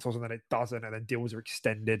other consoles and then it doesn't, and then deals are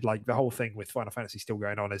extended. Like the whole thing with Final Fantasy still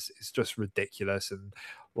going on is just ridiculous. And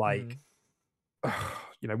like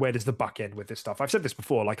where does the buck end with this stuff? I've said this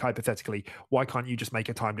before, like hypothetically, why can't you just make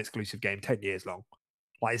a timed exclusive game 10 years long?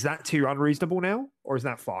 Like, is that too unreasonable now? Or is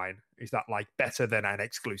that fine? Is that like better than an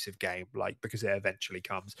exclusive game? Like, because it eventually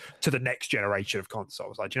comes to the next generation of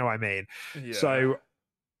consoles. Like, do you know what I mean? Yeah. So,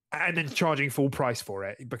 and then charging full price for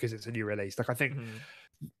it because it's a new release. Like, I think,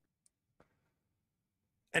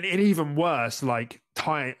 and even worse, like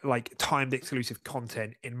timed exclusive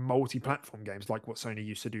content in multi-platform games, like what Sony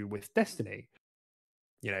used to do with Destiny.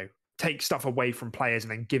 Take stuff away from players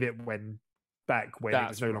and then give it back when it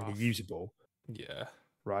was no longer usable. Yeah.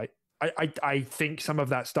 Right. I think some of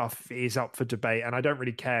that stuff is up for debate, and I don't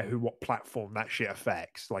really care what platform that shit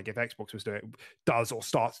affects. Like if Xbox does or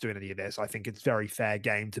starts doing any of this, I think it's very fair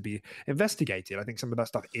game to be investigated. I think some of that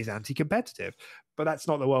stuff is anti-competitive, but that's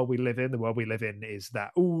not the world we live in. The world we live in is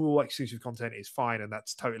that exclusive content is fine, and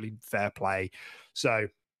that's totally fair play. So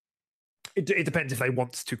it depends if they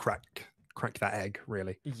want to crack that egg,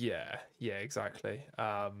 really. Yeah, exactly.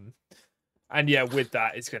 And yeah, with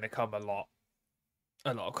that, it's going to come a lot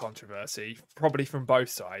of controversy, probably from both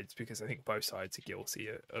sides, because I think both sides are guilty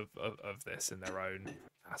of this in their own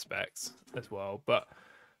aspects as well. But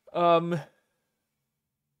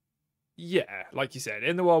yeah, like you said,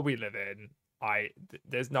 in the world we live in,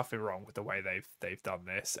 there's nothing wrong with the way they've done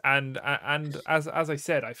this. And as I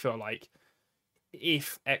said, I feel like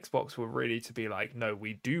if Xbox were really to be like, no,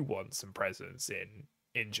 we do want some presence in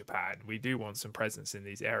Japan, we do want some presence in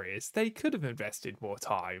these areas, they could have invested more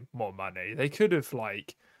time, more money. They could have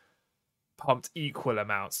like pumped equal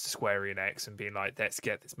amounts to Square Enix and been like, let's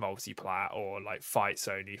get this multi-plat, or like fight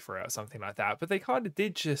Sony for it or something like that. But they kind of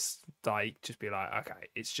did just be like, okay,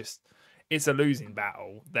 it's a losing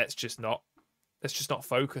battle. Let's just not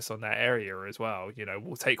focus on that area as well.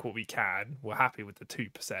 We'll take what we can. We're happy with the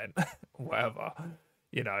 2%, whatever.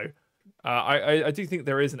 I do think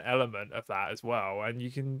there is an element of that as well, and you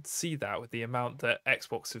can see that with the amount that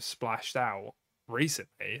Xbox have splashed out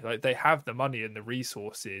recently. Like they have the money and the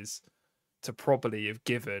resources to probably have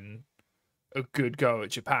given a good go at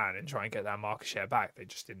Japan and try and get that market share back. They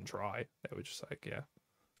just didn't try. They were just like, yeah.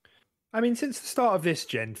 I mean, since the start of this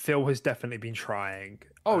gen, Phil has definitely been trying.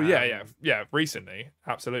 Oh, yeah. Recently,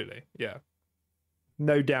 absolutely, yeah.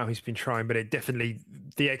 No doubt he's been trying, but it definitely,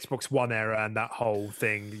 the Xbox One era and that whole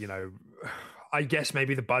thing, I guess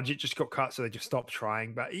maybe the budget just got cut, so they just stopped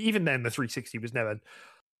trying. But even then, the 360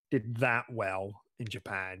 did that well in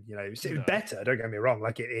Japan. It was better, don't get me wrong.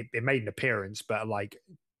 Like it made an appearance, but like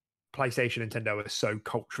PlayStation, Nintendo are so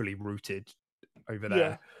culturally rooted over there.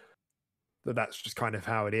 Yeah. That's just kind of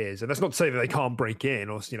how it is. And that's not to say that they can't break in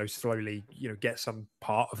or, slowly, get some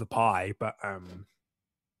part of the pie. But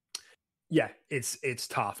yeah, it's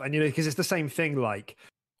tough. And, because it's the same thing. Like,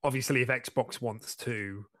 obviously, if Xbox wants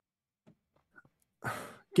to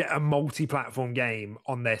get a multi-platform game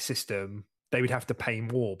on their system, they would have to pay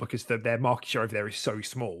more because their market share over there is so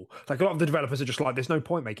small. Like, a lot of the developers are just like, there's no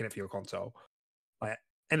point making it for your console. Like,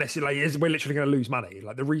 unless we're literally going to lose money.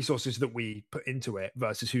 Like the resources that we put into it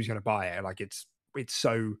versus who's going to buy it, like it's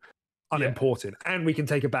so unimportant. Yeah. And we can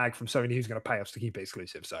take a bag from Sony who's going to pay us to keep it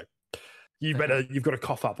exclusive. So you've got to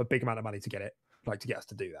cough up a big amount of money to get it, like to get us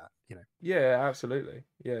to do that. Yeah, absolutely.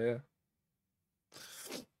 Yeah,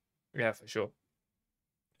 for sure.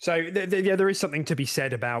 So there is something to be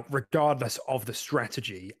said about, regardless of the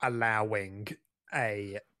strategy, allowing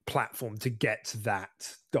a platform to get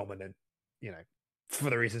that dominant, for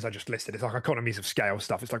the reasons I just listed. It's like economies of scale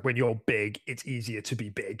stuff. It's like when you're big, it's easier to be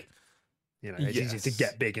big. It's easier to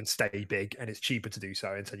get big and stay big, and it's cheaper to do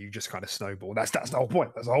so. And so you just kind of snowball. That's the whole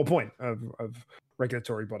point. That's the whole point of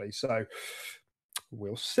regulatory bodies. So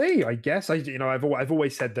we'll see, I guess. I've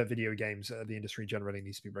always said that video games, the industry generally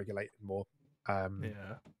needs to be regulated more.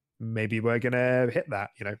 Maybe we're gonna hit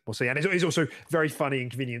that. We'll see. And it's also very funny and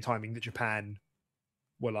convenient timing that Japan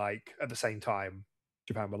were like at the same time.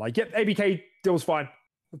 Japan were like, yep, ABK deal's fine.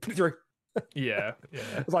 We'll put it through. Yeah.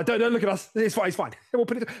 It's like, don't look at us. It's fine. We'll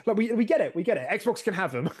put it through. Like, we get it. Xbox can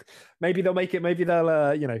have them. Maybe they'll make it. Maybe they'll,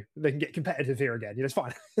 they can get competitive here again. It's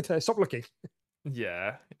fine. Stop looking.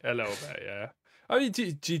 Yeah, a little bit. Yeah. I mean, do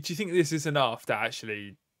you think this is enough to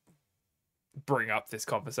actually bring up this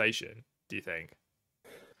conversation? Do you think?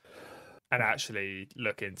 And actually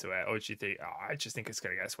look into it, or do you think? Oh, I just think it's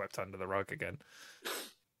going to get swept under the rug again.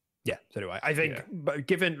 Yeah, so do I. I think, Yeah. but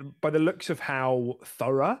given by the looks of how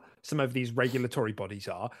thorough some of these regulatory bodies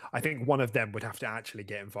are, I think one of them would have to actually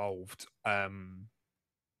get involved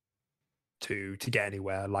to get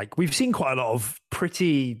anywhere. Like we've seen quite a lot of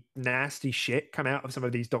pretty nasty shit come out of some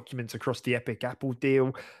of these documents across the Epic Apple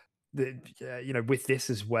deal. With this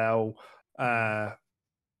as well.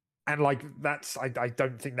 And like that's I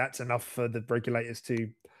don't think that's enough for the regulators to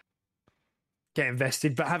get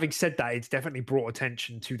invested. But having said that, it's definitely brought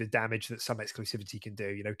attention to the damage that some exclusivity can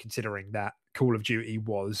do, considering that Call of Duty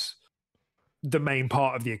was the main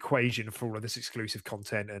part of the equation for all of this exclusive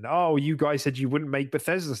content. And you guys said you wouldn't make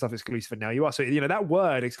Bethesda stuff exclusive, and now you are. So that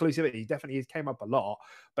word exclusivity definitely came up a lot.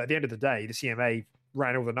 But at the end of the day, the CMA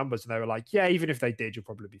ran all the numbers and they were like, yeah, even if they did, you'll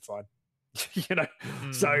probably be fine.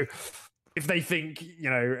 So if they think,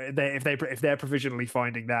 if they're provisionally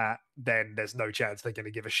finding that, then there's no chance they're going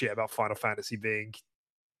to give a shit about Final Fantasy being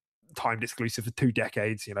timed exclusive for 2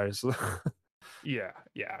 decades. So. Yeah,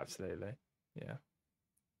 absolutely. Yeah.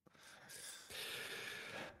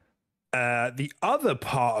 The other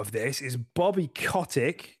part of this is Bobby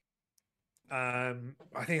Kotick. I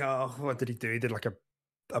think, what did he do? He did like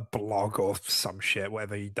a blog or some shit,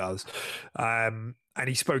 whatever he does. And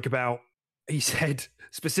he said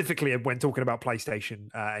specifically when talking about PlayStation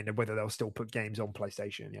and whether they'll still put games on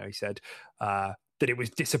PlayStation, he said that it was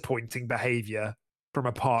disappointing behavior from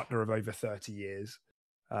a partner of over 30 years,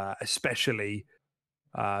 especially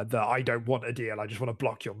that I don't want a deal. I just want to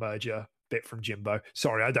block your merger bit from Jimbo.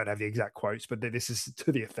 Sorry, I don't have the exact quotes, but this is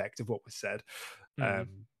to the effect of what was said. I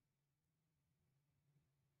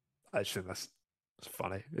just think that's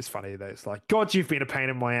funny. It's funny that it's like, God, you've been a pain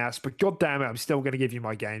in my ass, but God damn it, I'm still going to give you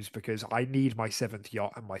my games because I need my 7th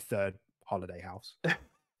yacht and my 3rd holiday house.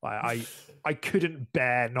 I couldn't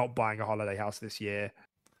bear not buying a holiday house this year.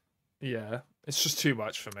 Yeah, it's just too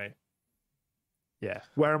much for me. Yeah,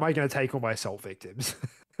 where am I going to take all my assault victims?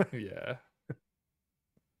 Yeah.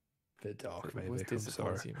 Bit dark, maybe. It was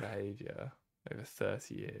disappointing behaviour over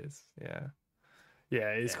 30 years. Yeah. Yeah,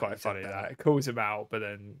 it's quite funny that. It calls him out, but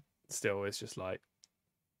then still it's just like,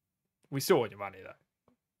 we still want your money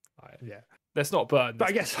though. Yeah. Let's not burn this,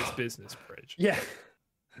 I guess, this business bridge. Yeah.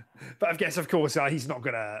 But I guess, of course, he's not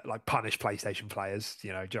going to like punish PlayStation players. Do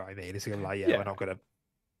you know what I mean? He's going to like, we're not going to.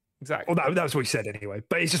 Exactly. Well, that was what he said anyway.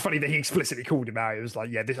 But it's just funny that he explicitly called him out. It was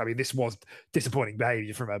like, this was disappointing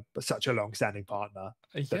behaviour from such a long-standing partner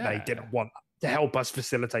that they didn't want to help us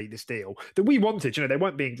facilitate this deal that we wanted. They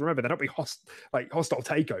weren't being, remember, they're not being hostile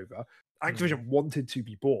takeover. Activision wanted to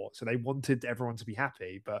be bought, so they wanted everyone to be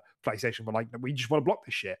happy. But PlayStation were like, we just want to block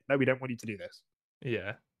this shit. No, we don't want you to do this.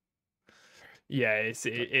 Yeah. Yeah,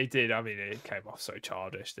 it did. I mean, it came off so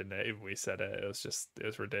childish, didn't it? Even we said it, it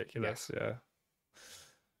was ridiculous. Yeah.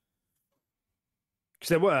 Because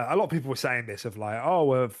there were a lot of people were saying this of like,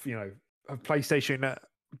 have PlayStation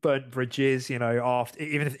burnt bridges? After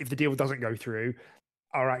even if the deal doesn't go through,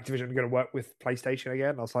 are Activision going to work with PlayStation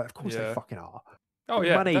again? I was like, of course they fucking are. Oh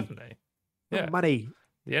yeah, money. Definitely. Yeah, money.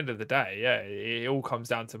 At the end of the day, yeah, it all comes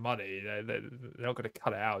down to money. They're not going to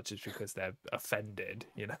cut it out just because they're offended.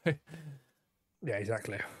 Yeah,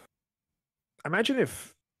 exactly. Imagine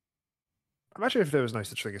if there was no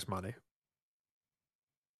such thing as money.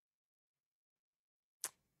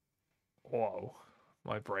 Whoa,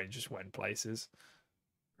 my brain just went places.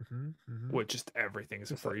 Where just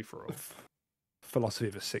everything's a free for all. Philosophy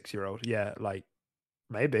of a 6-year-old. Yeah, like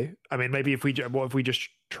maybe. I mean, maybe what if we just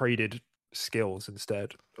traded skills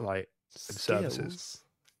instead, like and services?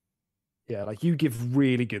 Yeah, like you give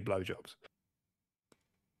really good blowjobs.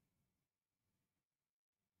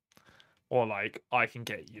 Or like I can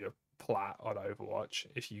get you to plat on Overwatch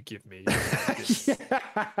if you give me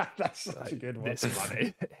that's such a good one. This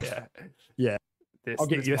money. Yeah. I'll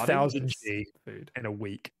get you 1,000 G food in a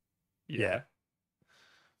week. Yeah.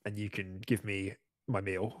 And you can give me my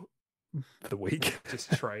meal for the week.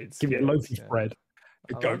 Just trades. Give me a loaf of bread.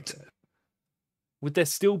 A goat. Would there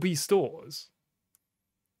still be stores?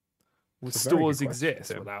 Would stores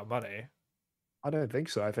exist without money? I don't think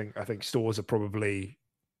so. I think stores are probably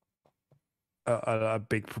a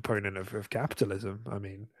big proponent of capitalism. I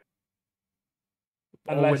mean,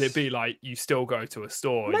 or would it be like you still go to a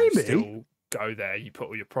store, maybe. You still go there, you put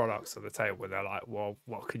all your products on the table, and they're like, "Well,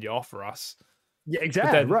 what can you offer us?" Yeah,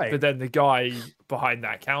 exactly. Right. But then the guy behind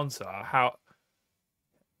that counter,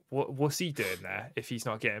 what's he doing there if he's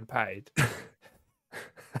not getting paid?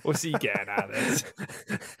 What's he getting out of this?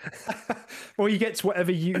 Or he gets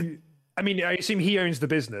whatever you. I mean, I assume he owns the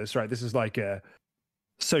business, right? This is like a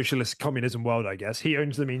socialist communism world, I guess. He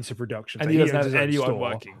owns the means of production, and so he doesn't owns have his own anyone store.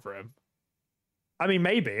 working for him. I mean,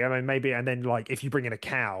 maybe. And then like if you bring in a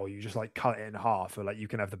cow, you just like cut it in half, or like you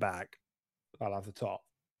can have the back. I'll have the top.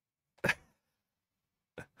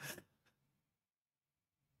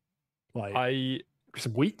 Like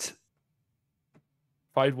some wheat.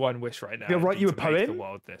 If I had one wish right now, You'll write it'd be you a to make the poem?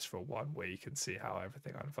 world this for 1 week and see how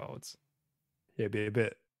everything unfolds. Yeah, it'd be a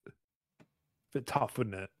bit tough,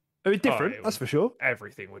 wouldn't it? A bit different, that's for sure.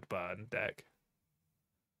 Everything would burn, Deck.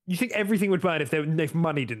 You think everything would burn if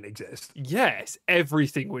money didn't exist? Yes,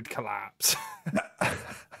 everything would collapse.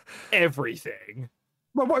 Everything.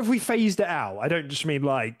 Well, what if we phased it out? I don't just mean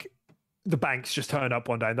like the banks just turn up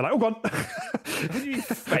one day and they're like, "Oh, gone." What do you mean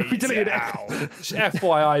phase it out?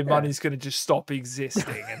 FYI, money's going to just stop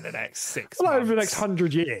existing in the next 6 months. Over the next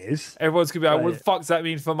 100 years. Everyone's going to be like, what the fuck does that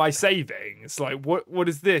mean for my savings? Like, what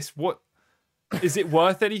is this? What is it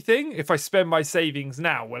worth anything? If I spend my savings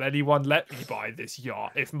now, will anyone let me buy this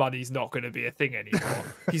yacht if money's not going to be a thing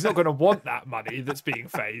anymore? He's not going to want that money that's being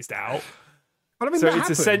phased out. But I mean, so it's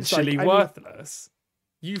happens. essentially worthless.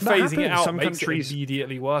 You phasing it out some makes countries it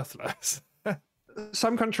immediately worthless.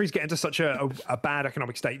 Some countries get into such a bad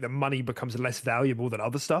economic state that money becomes less valuable than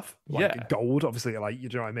other stuff. Like gold, obviously, like, you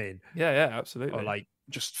know what I mean? Yeah, absolutely. Or like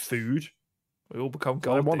just food. We all become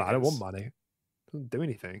gold. I don't want money. It doesn't do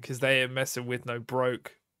anything. Because they ain't messing with no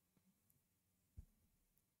broke.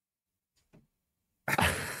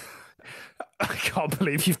 I can't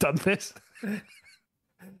believe you've done this.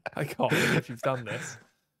 I can't believe you've done this.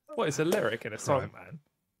 What is a lyric in a song, man?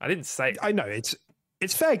 I didn't say it. I know, it's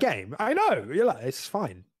fair game. I know. You're like, it's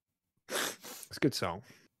fine. It's a good song.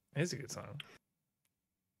 It is a good song.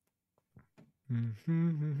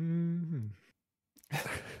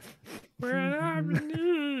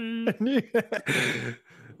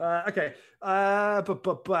 Okay.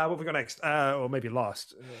 But what have we got next? Or maybe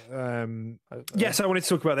last. Yes, I wanted to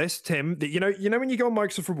talk about this, Tim. That you know when you go on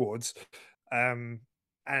Microsoft Rewards,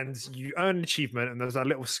 and you earn an achievement, and there's a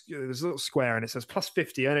little square, and it says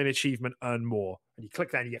 +50, earn an achievement, earn more. And you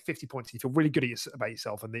click that, and you get 50 points, and you feel really good about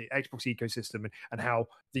yourself and the Xbox ecosystem, and how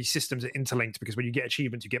these systems are interlinked. Because when you get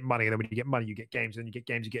achievements, you get money, and then when you get money, you get games, and you get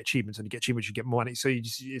games, you get achievements, and you get achievements, you get money. So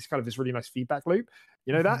it's kind of this really nice feedback loop.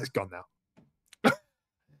 You know that? It's gone now.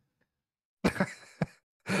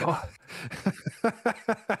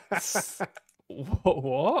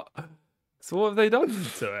 What? So what have they done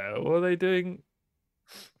to it? What are they doing?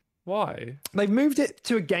 Why? They've moved it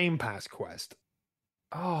to a Game Pass quest.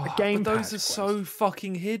 Oh, a Game but those Pass are quest. so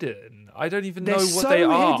fucking hidden. I don't even They're know what so they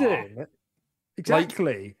are. Hidden.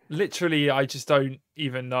 Exactly. Like, literally, I just don't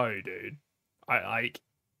even know, dude. I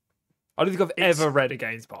don't think I've ever read a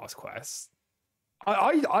Game Pass quest.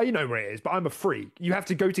 I know where it is, but I'm a freak. You have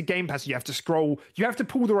to go to Game Pass. You have to scroll. You have to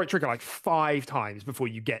pull the right trigger like 5 times before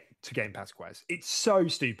you get to Game Pass quest. It's so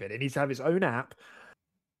stupid. It needs to have its own app.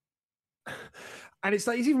 And it's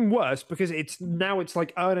even worse because it's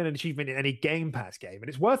like earning an achievement in any Game Pass game, and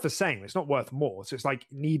it's worth the same. It's not worth more. So it's like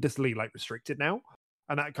needlessly like restricted now,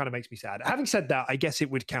 and that kind of makes me sad. Having said that, I guess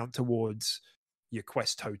it would count towards your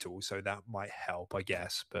quest total, so that might help, I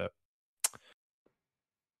guess. But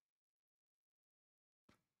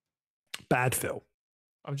bad, Phil.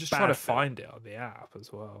 I'm just trying to find it on the app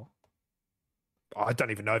as well. I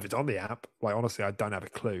don't even know if it's on the app. Like, honestly, I don't have a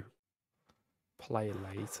clue. Play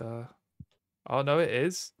later. Oh, no, it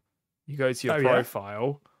is. You go to your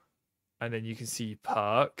profile, and then you can see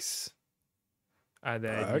perks, and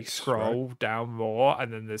then you scroll down more,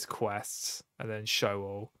 and then there's quests, and then show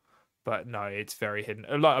all. But no, it's very hidden.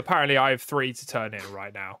 Like, apparently, I have 3 to turn in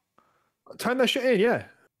right now. Turn that shit in, yeah.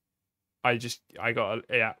 I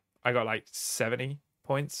got like 70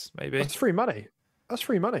 points, maybe. That's free money.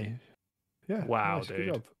 Yeah. Wow, nice,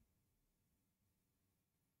 dude.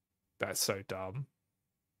 That's so dumb.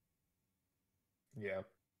 Yeah.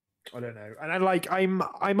 I don't know. And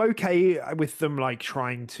I'm okay with them like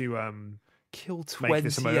trying to kill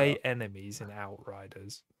 28 enemies in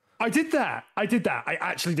Outriders. I did that. I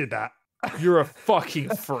actually did that. You're a fucking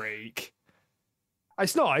freak.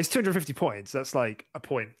 It's not. It's 250 points. That's like a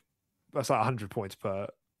point. That's like 100 points per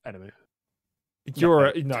enemy.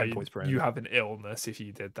 You have an illness if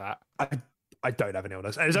you did that. I don't have an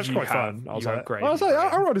illness. And it was actually quite fun. I was like,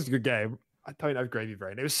 it's a good game. I don't have gravy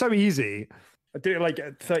brain. It was so easy. I did it like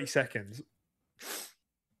 30 seconds.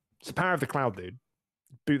 It's the power of the cloud, dude.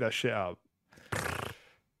 Boot that shit up.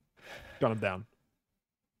 Gun him down.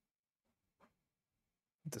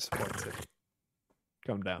 Disappointed.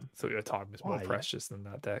 Gun him down. Thought your time was more precious than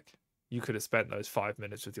that, Deck. You could have spent those 5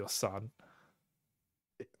 minutes with your son.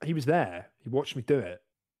 He was there. He watched me do it.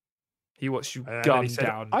 He watched you And then gun he said,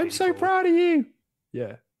 down. I'm so people. proud of you.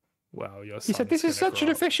 Yeah. Well, He said, this is such an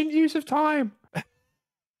efficient use of time.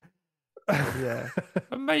 Yeah.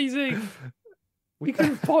 Amazing. We could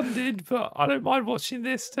have bonded, but I don't mind watching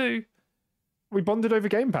this too. We bonded over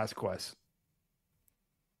Game Pass quests.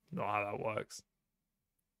 Not how that works.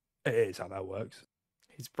 It is how that works.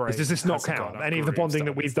 His brain Does this not hasn't count? got Any of the enough bonding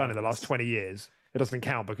that grooves we've done in the to last 20 years, it doesn't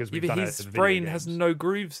count because we've but done it. his in video brain games. has no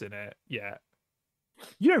grooves in it yet.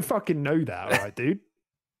 You don't fucking know that, all right, dude?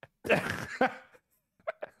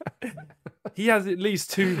 He has at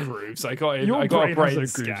least 2 grooves. I got Your a brain has no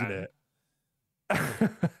scan. grooves in it.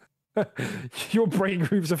 Your brain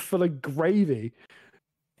grooves are full of gravy.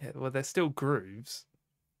 Yeah, well, they're still grooves.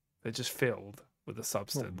 They're just filled with the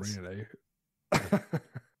substance. Not really.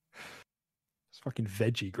 It's fucking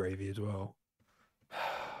veggie gravy as well.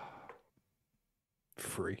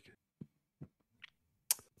 Freak.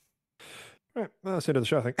 Right, well, that's the end of the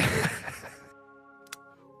show, I think.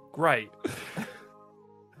 Great.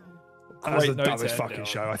 That's the Great note to dumbest end fucking it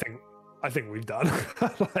show on. I think we've done.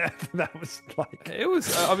 That was like It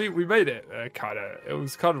was. I mean, we made it kind of. It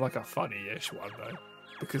was kind of like a funny-ish one though,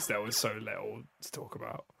 because there was so little to talk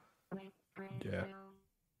about. yeah.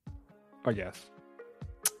 I guess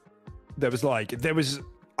there was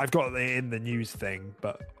I've got it in the news thing,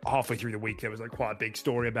 but halfway through the week there was like quite a big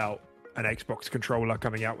story about an Xbox controller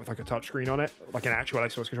coming out with like a touchscreen on it, like an actual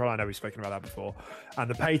Xbox controller. I know we've spoken about that before, and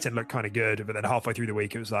the patent looked kind of good, but then halfway through the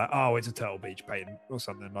week it was like, oh, it's a Turtle Beach patent or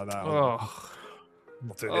something like that. Oh, I'm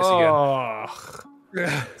not doing this again. oh.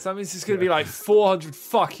 So that means it's going to be like £400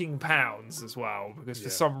 fucking pounds as well, because for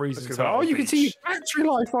some reason, Oh, you can see your battery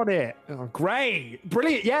life on it. Oh, great,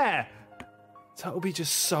 brilliant, yeah. Turtle Beach is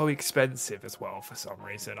so expensive as well for some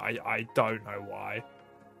reason. I don't know why.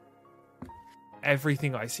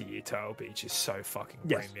 Everything I see at Turtle Beach is so fucking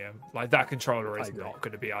premium. Like that controller is not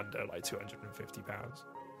going to be under like £250.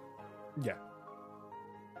 Yeah.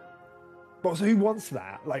 But so who wants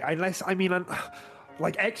that? Like, unless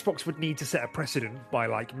like Xbox would need to set a precedent by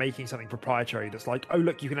like making something proprietary that's like, oh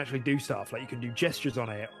look, you can actually do stuff. Like you can do gestures on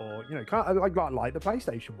it, or kind of like the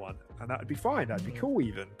PlayStation one, and that would be fine. That'd be cool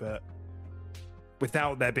even, but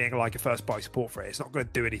without there being like a first party support for it, it's not going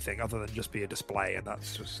to do anything other than just be a display, and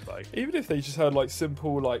that's just like... Even if they just had like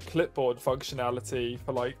simple like clipboard functionality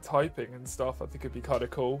for like typing and stuff, I think it'd be kind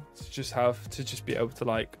of cool to just be able to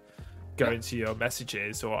like go into your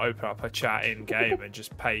messages or open up a chat in game and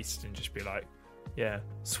just paste and just be like, yeah,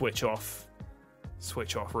 switch off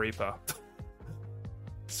Reaper.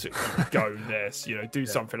 So go this, do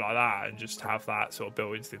something like that and just have that sort of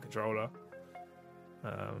built into the controller.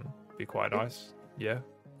 Be quite nice. Yeah,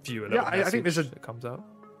 view a little message I think that comes out.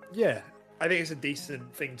 Yeah, I think it's a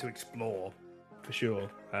decent thing to explore for sure.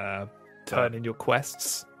 Turn in your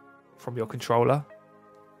quests from your controller.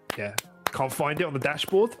 Yeah, can't find it on the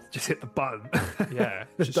dashboard. Just hit the button. Yeah,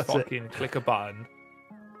 just That's fucking click a button,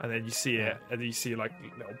 and then you see it, and then you see like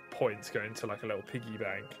little points going to like a little piggy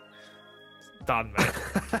bank. Done,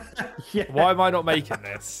 mate. Yeah. Why am I not making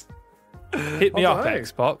this? Hit me up,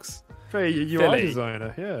 Xbox. Hey, you UI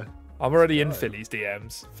designer, yeah. I'm already in Philly's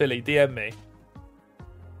DMs. Philly, DM me.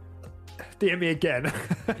 DM me again.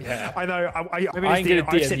 Yeah. I know.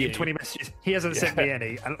 I've sent you 20 messages. He hasn't sent me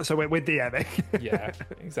any, and so we're DMing. Yeah,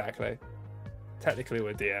 exactly. Technically,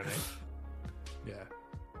 we're DMing. Yeah,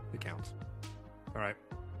 it counts. All right.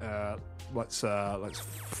 Let's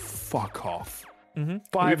fuck off. Mm-hmm.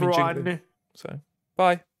 Bye, everyone. So,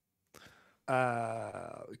 bye.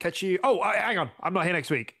 Catch you. Oh, hang on. I'm not here next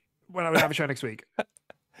week. When I will have a show next week.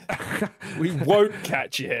 We won't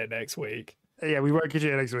catch you here next week. Yeah, we won't catch you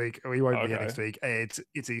here next week. We won't be here next week. It's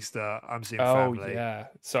Easter. I'm seeing family. Oh, yeah.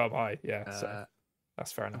 So am I. Yeah. So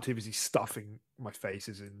that's fair enough. I'm too busy stuffing my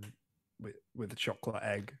faces in with a chocolate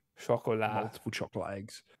egg. Chocolat. Multiple chocolate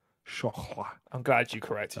eggs. Chocolat. I'm glad you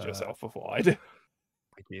corrected yourself before I did.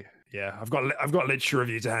 Thank you. Yeah, I've got literature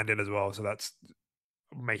review to hand in as well, so that's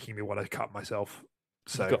making me want to cut myself.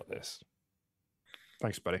 So You got this.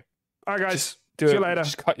 Thanks, buddy. All right, guys. Just see you later.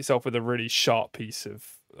 Just cut yourself with a really sharp piece of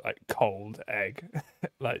like cold egg,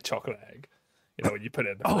 like chocolate egg. When you put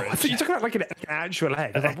it in the fridge. I thought you were talking about like an actual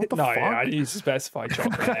egg. I was like, what the no, fuck? I need to specify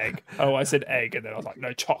chocolate egg. Oh, I said egg, and then I was like,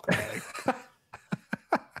 no, chocolate egg.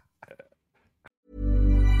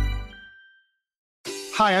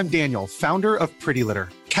 Hi, I'm Daniel, founder of Pretty Litter.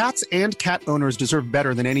 Cats and cat owners deserve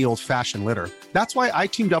better than any old-fashioned litter. That's why I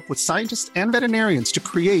teamed up with scientists and veterinarians to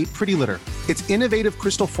create Pretty Litter. Its innovative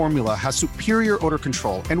crystal formula has superior odor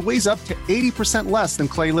control and weighs up to 80% less than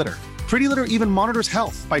clay litter. Pretty Litter even monitors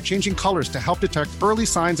health by changing colors to help detect early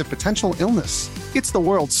signs of potential illness. It's the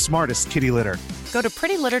world's smartest kitty litter. Go to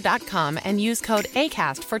prettylitter.com and use code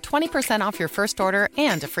ACAST for 20% off your first order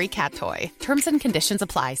and a free cat toy. Terms and conditions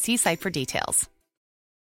apply. See site for details.